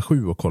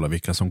 24/7 och kollar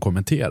vilka som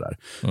kommenterar.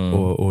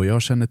 Och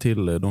jag känner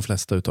till de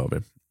flesta utav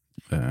er.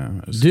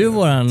 Du är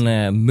våran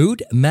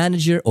mood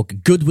manager och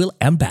goodwill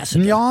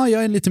ambassador. Ja,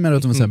 jag är lite mer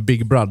åt en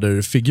Big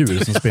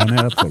Brother-figur som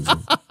spelar på folk.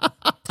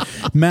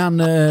 Men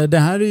det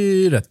här är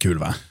ju rätt kul,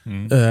 va?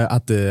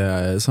 Att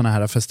såna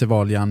här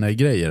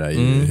festivaljan-grejer är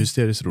ju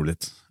hysteriskt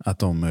roligt. Att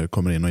de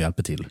kommer in och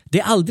hjälper till. Det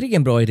är aldrig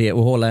en bra idé att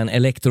hålla en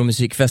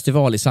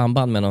elektromusikfestival i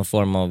samband med någon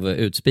form av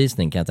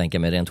utspisning, kan jag tänka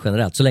mig rent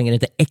generellt. Så länge det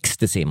inte är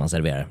ecstasy man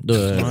serverar.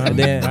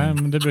 Nej,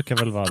 men det brukar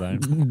väl vara där.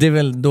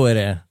 Då är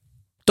det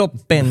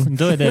toppen.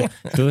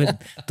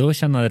 Då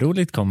känner det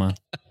roligt komma.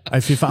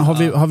 Nej, fy fan.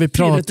 Har vi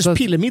pratat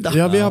pillemiddag?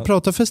 Ja, vi har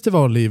pratat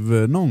festivalliv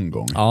någon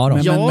gång.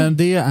 Ja, men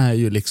det är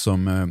ju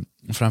liksom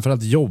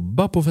framförallt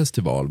jobba på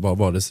festival,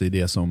 vare sig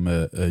det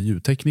som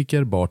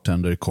ljudtekniker,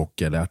 bartender,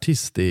 kock eller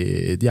artist.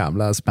 Det är ett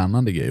jävla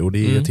spännande grej och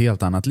det är ett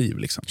helt annat liv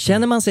liksom.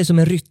 Känner man sig som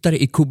en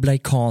ryttare i Kublai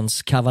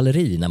Khans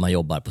kavalleri när man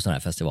jobbar på sådana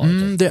här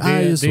festivaler? Det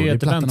är ju så. Det är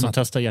ett event som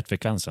testar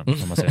hjärtfrekvensen, om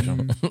man säger så.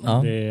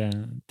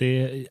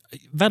 Det är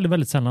väldigt,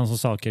 väldigt sällan som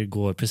saker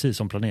går precis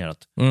som planerat.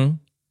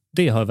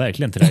 Det hör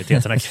verkligen till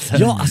realiteterna.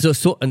 Ja,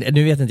 alltså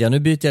nu vet inte jag, nu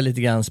byter jag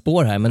lite grann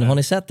spår här, men har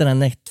ni sett den här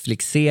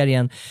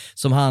Netflix-serien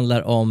som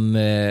handlar om...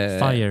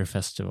 Fire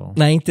Festival?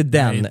 Nej, inte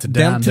den. Nej,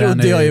 den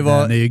trodde jag ju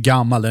var... Den är ju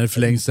gammal, den är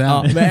för länge sedan.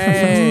 Ja,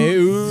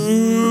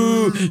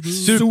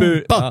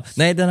 super! Ja,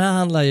 nej, den här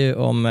handlar ju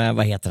om,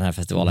 vad heter den här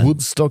festivalen?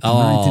 Woodstock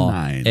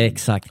 99.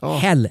 Exakt.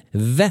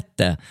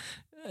 Helvete!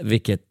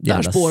 Vilket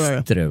jävla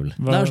strul.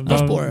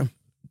 Där spårar.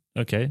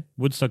 Okej.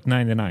 Woodstock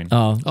 99.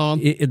 Ja.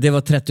 Det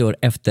var 30 år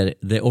efter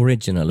the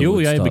original Jo,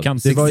 Woodstock. jag är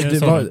bekant.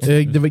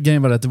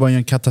 Det var ju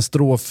en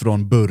katastrof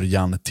från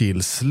början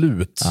till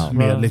slut.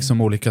 Med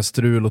liksom olika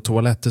strul och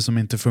toaletter som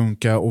inte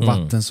funkar och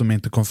vatten som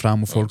inte kom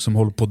fram och folk som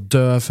håller på att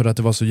dö för att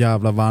det var så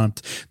jävla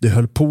varmt. Det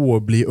höll på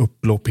att bli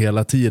upplopp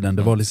hela tiden.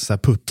 Det var liksom så här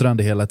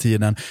puttrande hela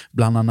tiden.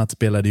 Bland annat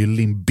spelade ju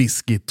Limp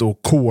Bizkit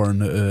och Korn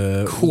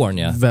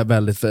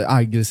väldigt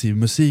aggressiv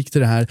musik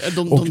till det här.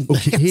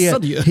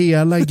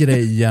 Hela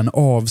grejen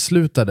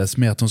avslutades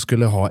med att de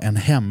skulle ha en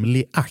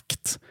hemlig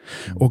akt.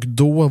 Och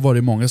då var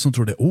det många som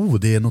trodde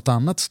det är något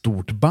annat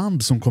stort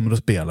band som kommer att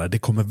spela. Det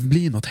kommer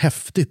bli något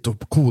häftigt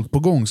och coolt på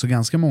gång. Så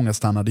ganska många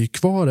stannade ju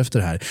kvar efter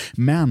det här.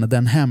 Men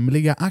den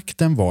hemliga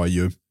akten var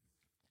ju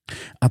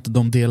att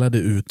de delade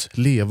ut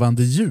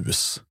levande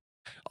ljus.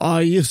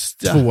 Just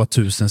det.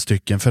 2000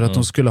 stycken för att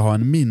de skulle ha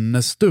en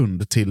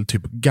minnesstund till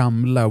typ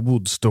gamla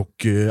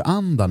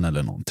Woodstock-andan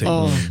eller någonting.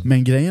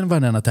 Men grejen var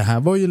den att det här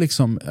var ju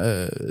liksom,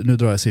 nu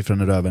drar jag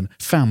siffran i röven,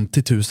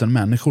 50 000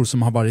 människor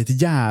som har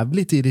varit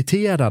jävligt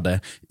irriterade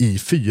i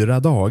 4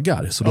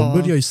 dagar. Så de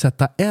börjar ju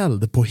sätta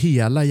eld på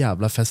hela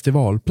jävla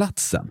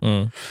festivalplatsen.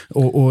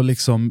 Och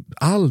liksom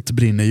allt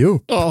brinner ju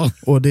upp.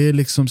 Och det är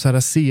liksom så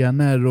här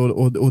scener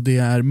och det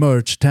är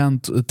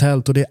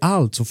merch-tält och det är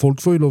allt. Så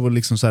folk får ju lov att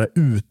liksom så här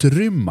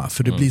utrymma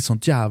för det blir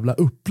sånt jävla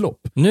upplopp.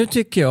 Nu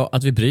tycker jag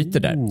att vi bryter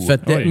där. För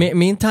att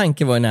min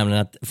tanke var ju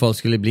nämligen att folk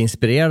skulle bli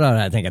inspirerade av det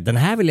här. Jag tänkte att den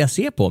här vill jag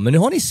se på. Men nu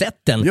har ni sett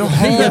den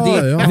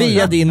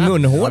via din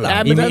munhåla.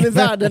 Nej, men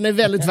den är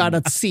väldigt värd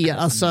att se.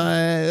 Alltså,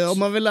 om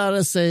man vill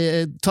lära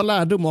sig ta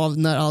lärdom av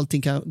när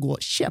allting kan gå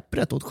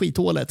käpprätt åt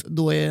skithålet,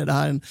 då är det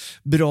här en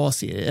bra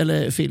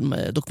film,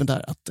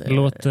 dokumentär.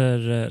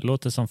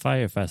 Låter som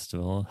Fire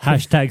Festival.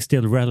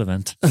 #still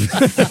relevant.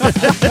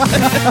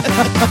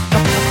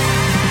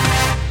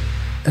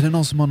 Är det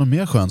någon som har någon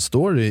mer skön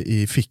story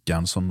i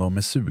fickan som de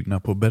är sugna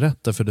på att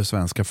berätta för det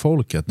svenska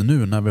folket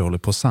nu när vi håller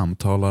på och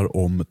samtalar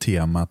om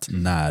temat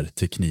när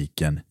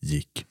tekniken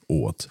gick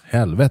åt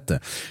helvete?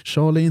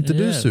 Charlie, är inte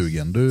du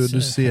sugen? Du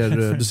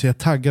ser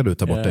taggad ut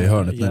där borta i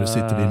hörnet när du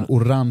sitter i din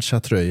orangea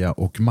tröja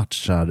och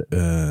matchar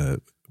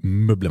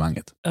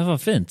möblemanget. Ja,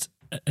 vad fint.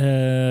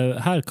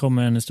 Här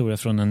kommer en historia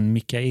från en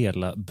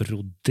Mikaela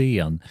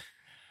Brodén.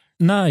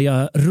 När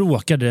jag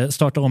råkade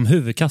starta om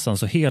huvudkassan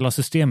så hela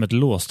systemet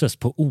låstes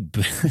på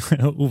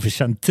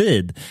obekänd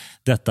tid.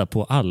 Detta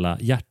på alla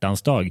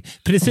hjärtans dag.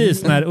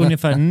 Precis när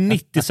ungefär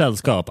 90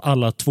 sällskap,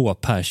 alla 2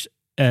 pers,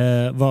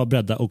 var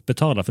beredda att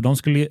betala. För de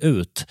skulle ju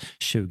ut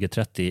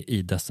 2030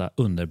 i dessa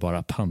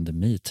underbara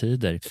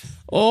pandemitider.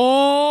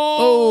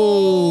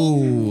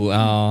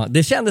 Ja,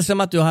 det kändes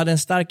som att du hade en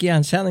stark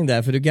igenkänning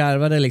där. För du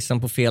garvade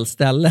liksom på fel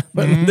ställe.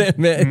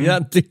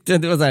 Jag tyckte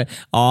det var så här,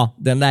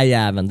 den där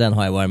jäveln, den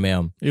har jag varit med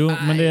om. Jo,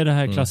 men det är det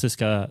här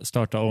klassiska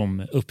starta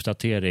om,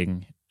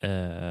 uppdatering.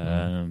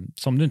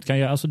 Som du inte kan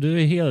göra. Alltså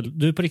du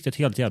är på riktigt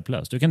helt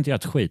hjälplös. Du kan inte göra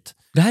ett skit.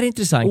 Det här är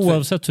intressant.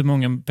 Oavsett hur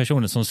många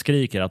personer som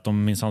skriker att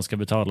de minsann ska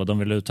betala, de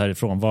vill ut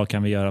härifrån, vad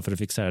kan vi göra för att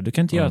fixa det? Du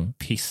kan inte göra ett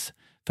piss,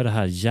 för det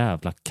här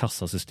jävla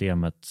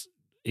kassasystemet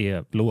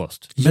är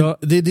låst. Men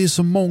det är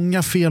så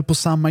många fel på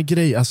samma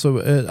grej.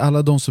 Alltså,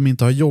 alla de som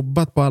inte har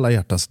jobbat på alla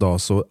hjärtans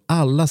dag, så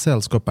alla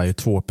sällskap är ju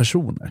 2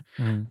 personer.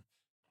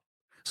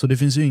 Så det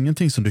finns ju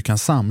ingenting som du kan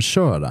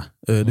samköra.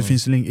 Det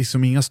finns ju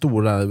liksom inga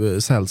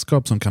stora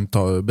sällskap som kan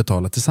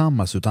betala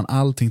tillsammans, utan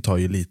allting tar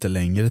ju lite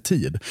längre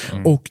tid.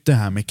 Och det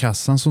här med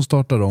kassan som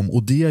startar om,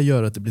 och det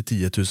gör att det blir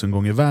 10 000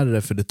 gånger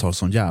värre, för det tar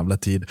sån jävla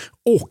tid.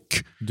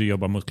 Och du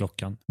jobbar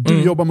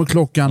mot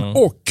klockan.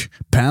 Och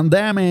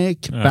pandemic.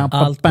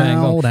 Allt på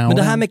en gång. Men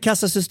det här med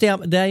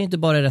kassasystem, det är ju inte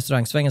bara i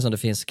restaurangsvängen som det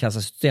finns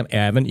kassasystem,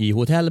 även i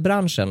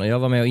hotellbranschen. Och jag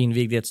var med och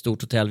invigde ett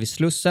stort hotell vid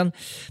Slussen.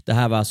 Det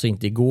här var alltså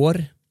inte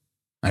igår.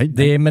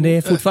 Men det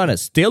är fortfarande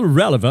still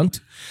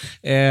relevant.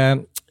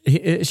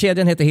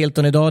 Kedjan heter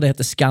Hilton idag, det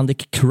heter Scandic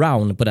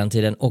Crown på den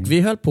tiden. Och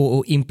vi höll på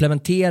att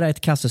implementera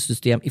ett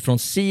kassasystem ifrån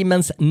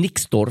Siemens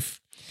Nixdorf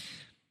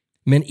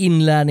med en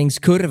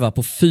inlärningskurva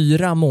på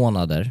 4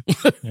 månader.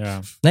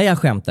 Nej, jag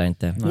skämtar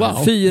inte.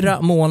 Wow.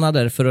 4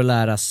 månader för att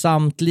lära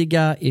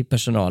samtliga i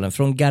personalen,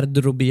 från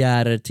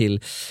garderobiärer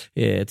till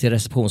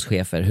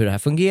receptionschefer, hur det här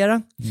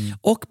fungerar.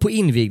 Och på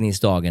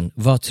invigningsdagen,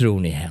 vad tror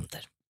ni händer?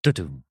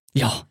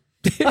 Ja.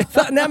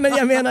 Nej, men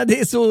jag menar, det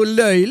är så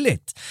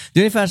löjligt. Det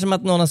är ungefär som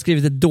att någon har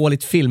skrivit ett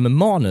dåligt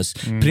filmmanus.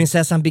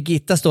 Prinsessan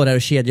Birgitta står där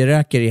och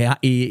kedjeröker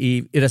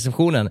i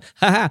receptionen.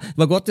 Haha,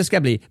 vad gott det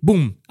ska bli.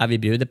 Boom, vi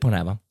bjuder på den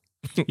här, va?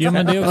 Jo,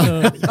 men det är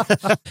också...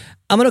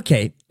 Ja, men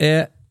okej.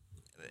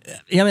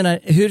 Jag menar,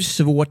 hur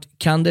svårt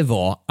kan det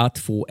vara att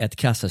få ett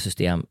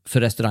kassasystem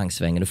för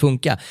restaurangsvängen att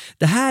funka?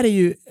 Det här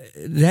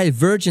är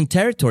virgin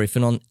territory för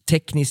någon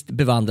tekniskt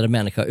bevandrad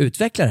människa att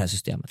utveckla det här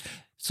systemet.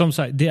 Som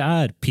sagt, det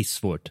är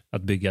pissvårt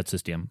att bygga ett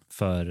system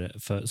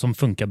som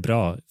funkar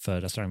bra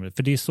för restauranger.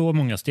 För det är så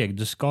många steg.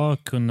 Du ska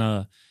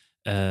kunna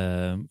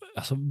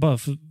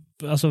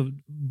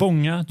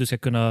bonga, du ska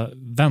kunna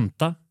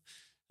vänta.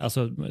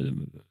 Alltså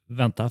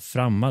vänta,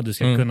 framma. Du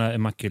ska kunna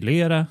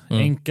emakulera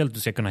enkelt. Du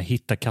ska kunna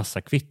hitta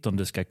kassakvitton.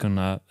 Du ska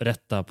kunna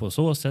rätta på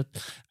så sätt.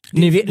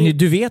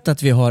 Du vet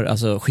att vi har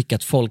alltså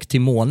skickat folk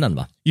till månen,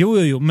 va?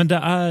 Jo, men det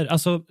är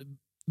alltså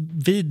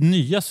vid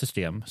nya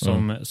system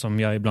som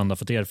jag ibland har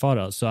fått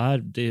erfara så är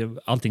det,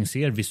 allting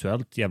ser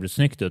visuellt jävligt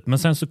snyggt ut. Men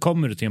sen så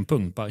kommer du till en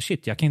punkt bara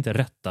shit, jag kan inte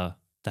rätta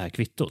det här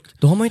kvittot.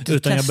 Då har man inte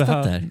testat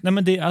det här. Nej,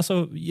 men det är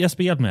alltså,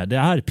 Jesper, hjälp mig. Det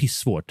är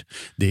pissvårt.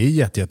 Det är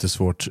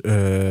jättesvårt.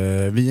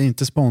 Vi är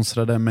inte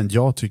sponsrade, men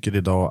jag tycker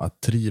idag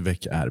att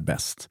Trivec är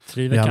bäst.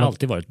 Trivec har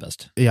alltid varit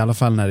bäst. I alla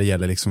fall när det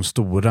gäller liksom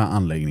stora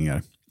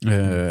anläggningar.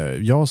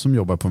 Jag som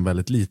jobbar på en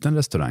väldigt liten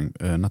restaurang,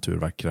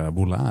 naturvackra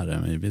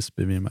Volären i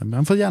Visby,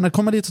 man får gärna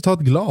komma dit och ta ett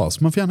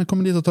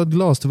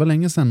glas. Det var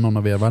länge sedan någon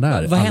av er var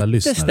där. Vad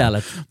hette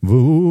stället?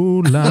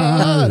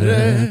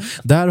 Volären.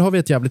 Där har vi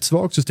ett jävligt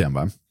svagt system,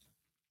 va?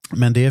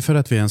 Men det är för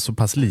att vi är en så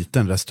pass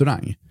liten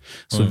restaurang.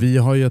 Så vi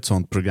har ju ett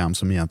sånt program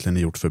som egentligen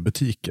är gjort för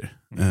butiker.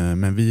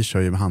 Men vi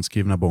kör ju med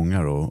handskrivna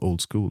bångar och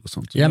old school och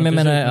sånt. Ja,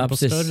 men på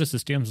större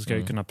system så ska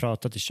du kunna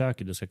prata till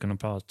köket. Du ska kunna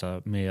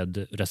prata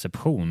med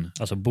reception,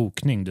 alltså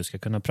bokning. Du ska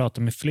kunna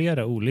prata med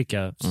flera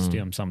olika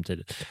system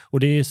samtidigt. Och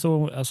det är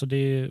så, alltså det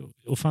är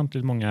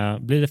ofantligt många.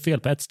 Blir det fel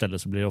på ett ställe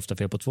så blir det ofta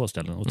fel på 2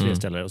 ställen och 3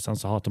 ställen. Och sen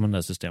så hatar man det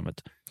här systemet.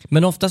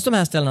 Men oftast de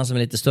här ställena som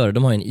är lite större,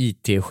 de har ju en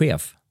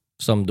IT-chef.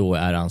 Som då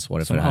är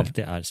ansvarig för det här. Som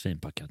alltid är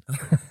svinpackad.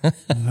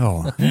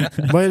 Ja.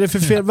 Vad är det för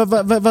fel?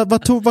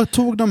 Vad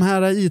tog de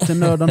här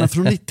IT-nördarna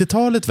från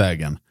 90-talet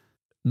vägen?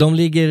 De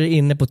ligger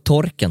inne på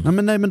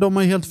torken. Nej, men de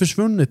har helt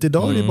försvunnit.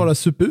 Idag är det bara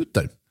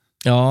suputer.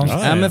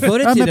 Ja, men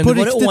förr i tiden var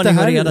det ordning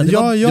och reda.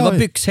 Det var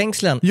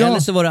byxhängslen, eller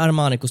så var det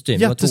Armani-kostym.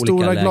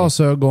 Jättestora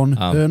glasögon,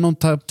 någon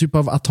typ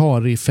av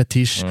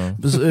Atari-fetisch.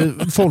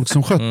 Folk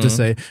som skötte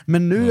sig.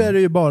 Men nu är det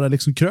ju bara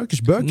liksom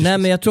krökersbökers. Nej,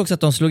 men jag tror också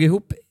att de slog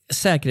ihop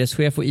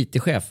säkerhetschef och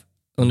IT-chef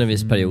under en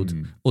viss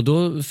period. Och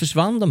då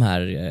försvann de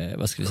här,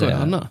 vad ska vi säga?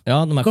 Sköna.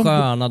 Ja, de här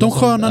sköna. De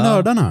sköna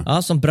nördarna.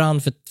 Ja, som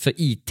brann för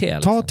IT.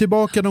 Ta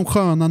tillbaka de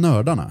sköna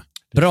nördarna.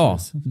 Bra.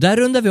 Där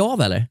rundar vi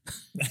av, eller?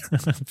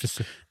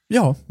 Precis.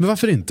 Ja, men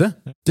varför inte?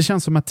 Det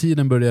känns som att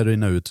tiden börjar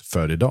rinna ut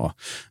för idag.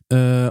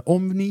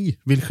 Om ni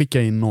vill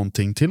skicka in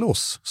någonting till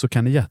oss så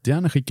kan ni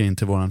jättegärna skicka in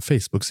till våran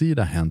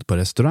Facebook-sida Hänt på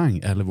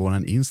restaurang eller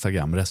våran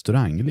Instagram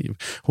Restaurangliv.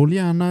 Håll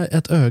gärna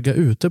ett öga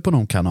ute på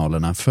de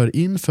kanalerna, för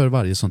inför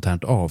varje sånt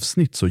här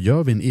avsnitt så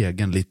gör vi en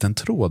egen liten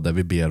tråd där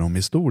vi ber om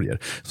historier.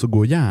 Så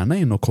gå gärna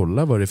in och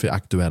kolla vad det är för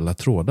aktuella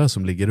trådar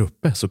som ligger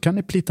uppe, så kan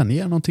ni plitta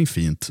ner någonting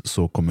fint,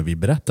 så kommer vi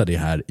berätta det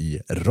här i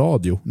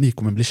radio. Ni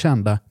kommer bli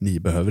kända, ni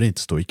behöver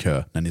inte stå i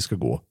kö när ni ska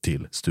gå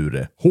till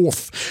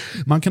Sturehof.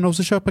 Man kan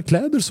också köpa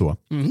kläder så.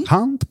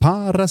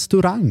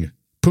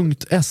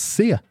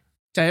 Handparrestaurang.se.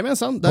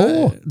 Jajamensan,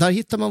 där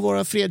hittar man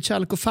våra Fred,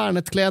 kärlek och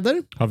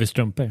Fernet-kläder. Har vi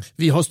strumpor?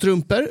 Vi har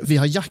strumpor, vi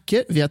har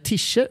jackor, vi har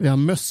t-shirt, vi har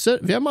mössor,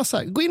 vi har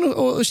massa. Gå in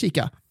och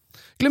kika.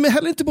 Glöm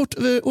heller inte bort,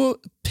 och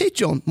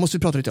Patreon måste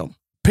vi prata lite om.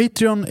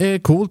 Patreon är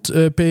coolt.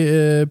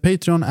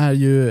 Patreon är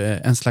ju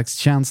en slags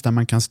tjänst där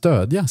man kan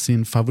stödja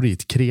sin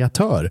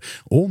favoritkreatör.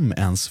 Om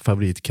ens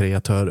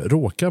favoritkreatör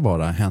råkar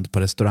vara Hänt på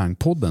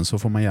restaurangpodden så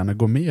får man gärna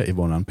gå med i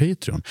våran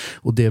Patreon.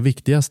 Och det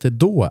viktigaste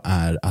då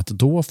är att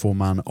då får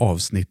man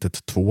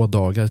avsnittet 2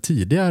 dagar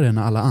tidigare än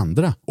alla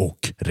andra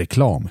och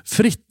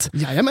reklamfritt.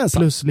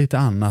 Jajamensan. Plus lite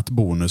annat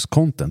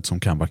bonuscontent som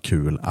kan vara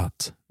kul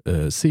att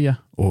se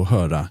och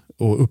höra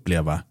och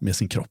uppleva med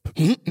sin kropp.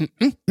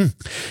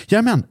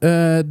 Jamen,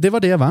 det var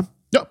det, va?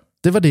 Ja.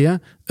 Det var det.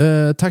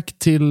 Tack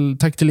till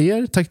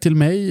er, tack till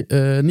mig.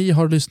 Ni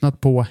har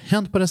lyssnat på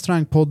Hänt på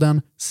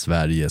restaurangpodden,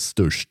 Sveriges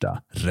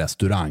största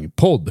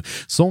restaurangpodd,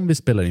 som vi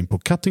spelar in på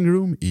Cutting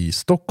Room i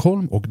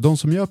Stockholm. Och de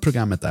som gör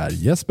programmet är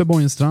Jesper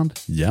Bojenstrand,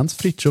 Jens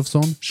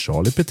Frithiofsson,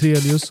 Charlie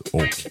Petrelius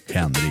och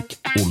Henrik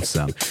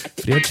Olsen.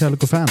 Fred,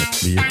 kärlek och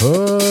Fernet. Vi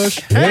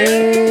hörs.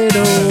 Hej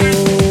då!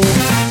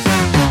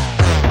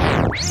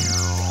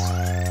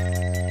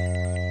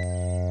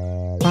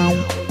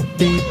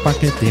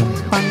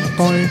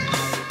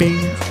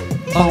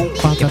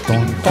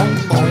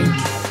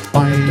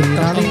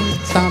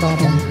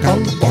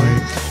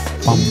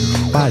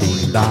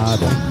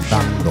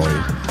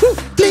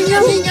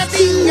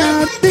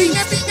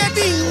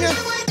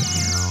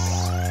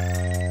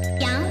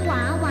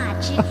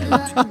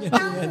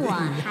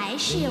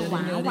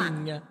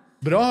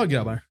 Bra,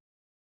 grabbar.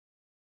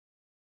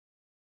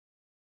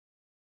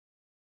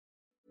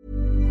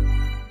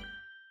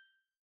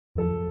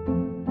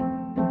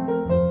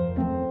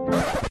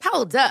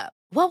 Hold up.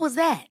 What was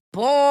that?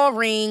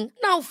 Boring.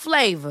 No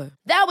flavor.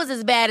 That was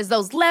as bad as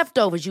those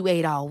leftovers you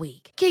ate all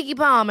week. Keke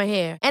Palmer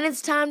here, and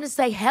it's time to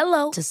say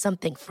hello to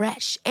something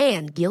fresh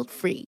and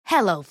guilt-free.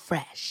 Hello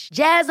Fresh.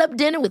 Jazz up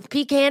dinner with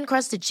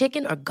pecan-crusted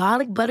chicken or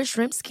garlic butter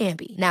shrimp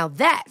scampi. Now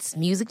that's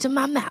music to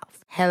my mouth.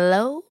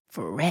 Hello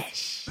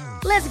Fresh.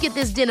 Let's get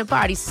this dinner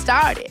party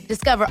started.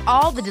 Discover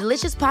all the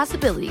delicious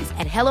possibilities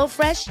at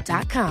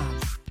hellofresh.com.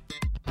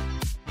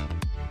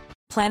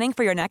 Planning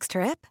for your next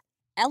trip?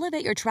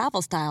 Elevate your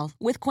travel style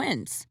with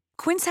Quince.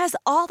 Quince has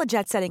all the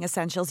jet-setting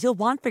essentials you'll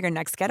want for your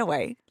next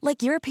getaway,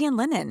 like European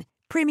linen,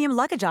 premium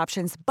luggage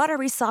options,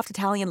 buttery soft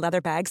Italian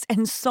leather bags,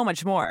 and so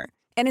much more.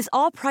 And is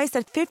all priced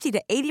at 50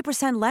 to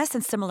 80% less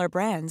than similar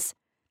brands.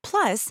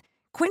 Plus,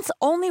 Quince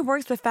only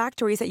works with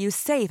factories that use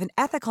safe and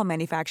ethical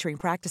manufacturing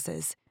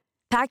practices.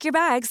 Pack your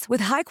bags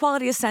with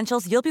high-quality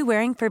essentials you'll be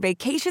wearing for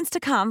vacations to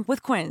come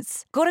with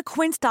Quince. Go to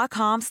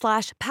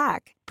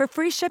quince.com/pack for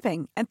free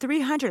shipping and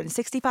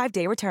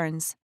 365-day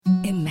returns.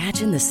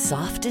 Imagine the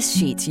softest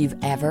sheets you've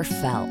ever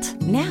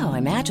felt. Now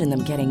imagine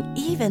them getting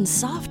even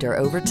softer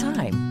over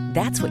time.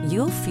 That's what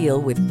you'll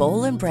feel with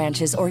Boll &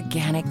 Branch's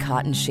organic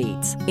cotton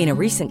sheets. In a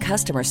recent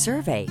customer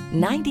survey,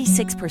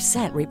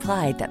 96%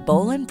 replied that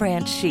Boll &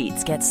 Branch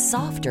sheets get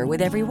softer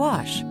with every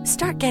wash.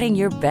 Start getting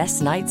your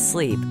best night's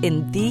sleep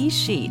in these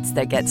sheets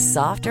that get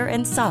softer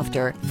and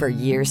softer for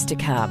years to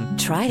come.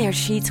 Try their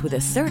sheets with a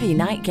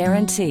 30-night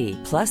guarantee.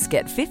 Plus,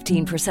 get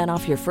 15%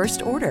 off your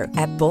first order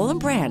at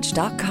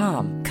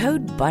bollandbranch.com.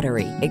 Code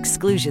BUTTERY.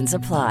 Exclusions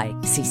apply.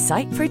 See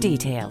site for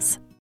details.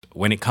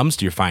 When it comes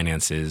to your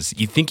finances,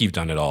 you think you've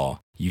done it all.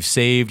 You've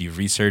saved, you've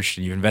researched,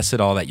 and you've invested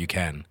all that you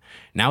can.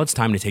 Now it's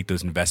time to take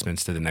those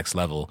investments to the next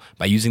level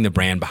by using the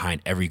brand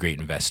behind every great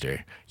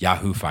investor,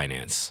 Yahoo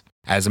Finance.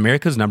 As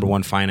America's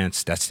 #1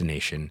 finance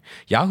destination,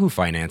 Yahoo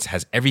Finance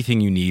has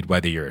everything you need,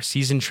 whether you're a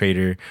seasoned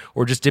trader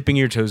or just dipping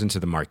your toes into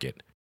the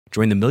market.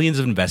 Join the millions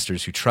of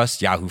investors who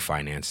trust Yahoo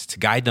Finance to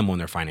guide them on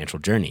their financial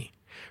journey.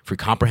 For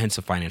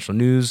comprehensive financial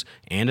news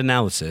and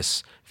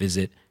analysis,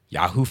 visit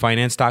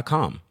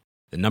yahoofinance.com.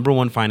 The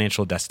 #1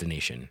 financial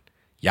destination,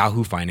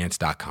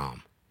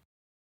 yahoofinance.com.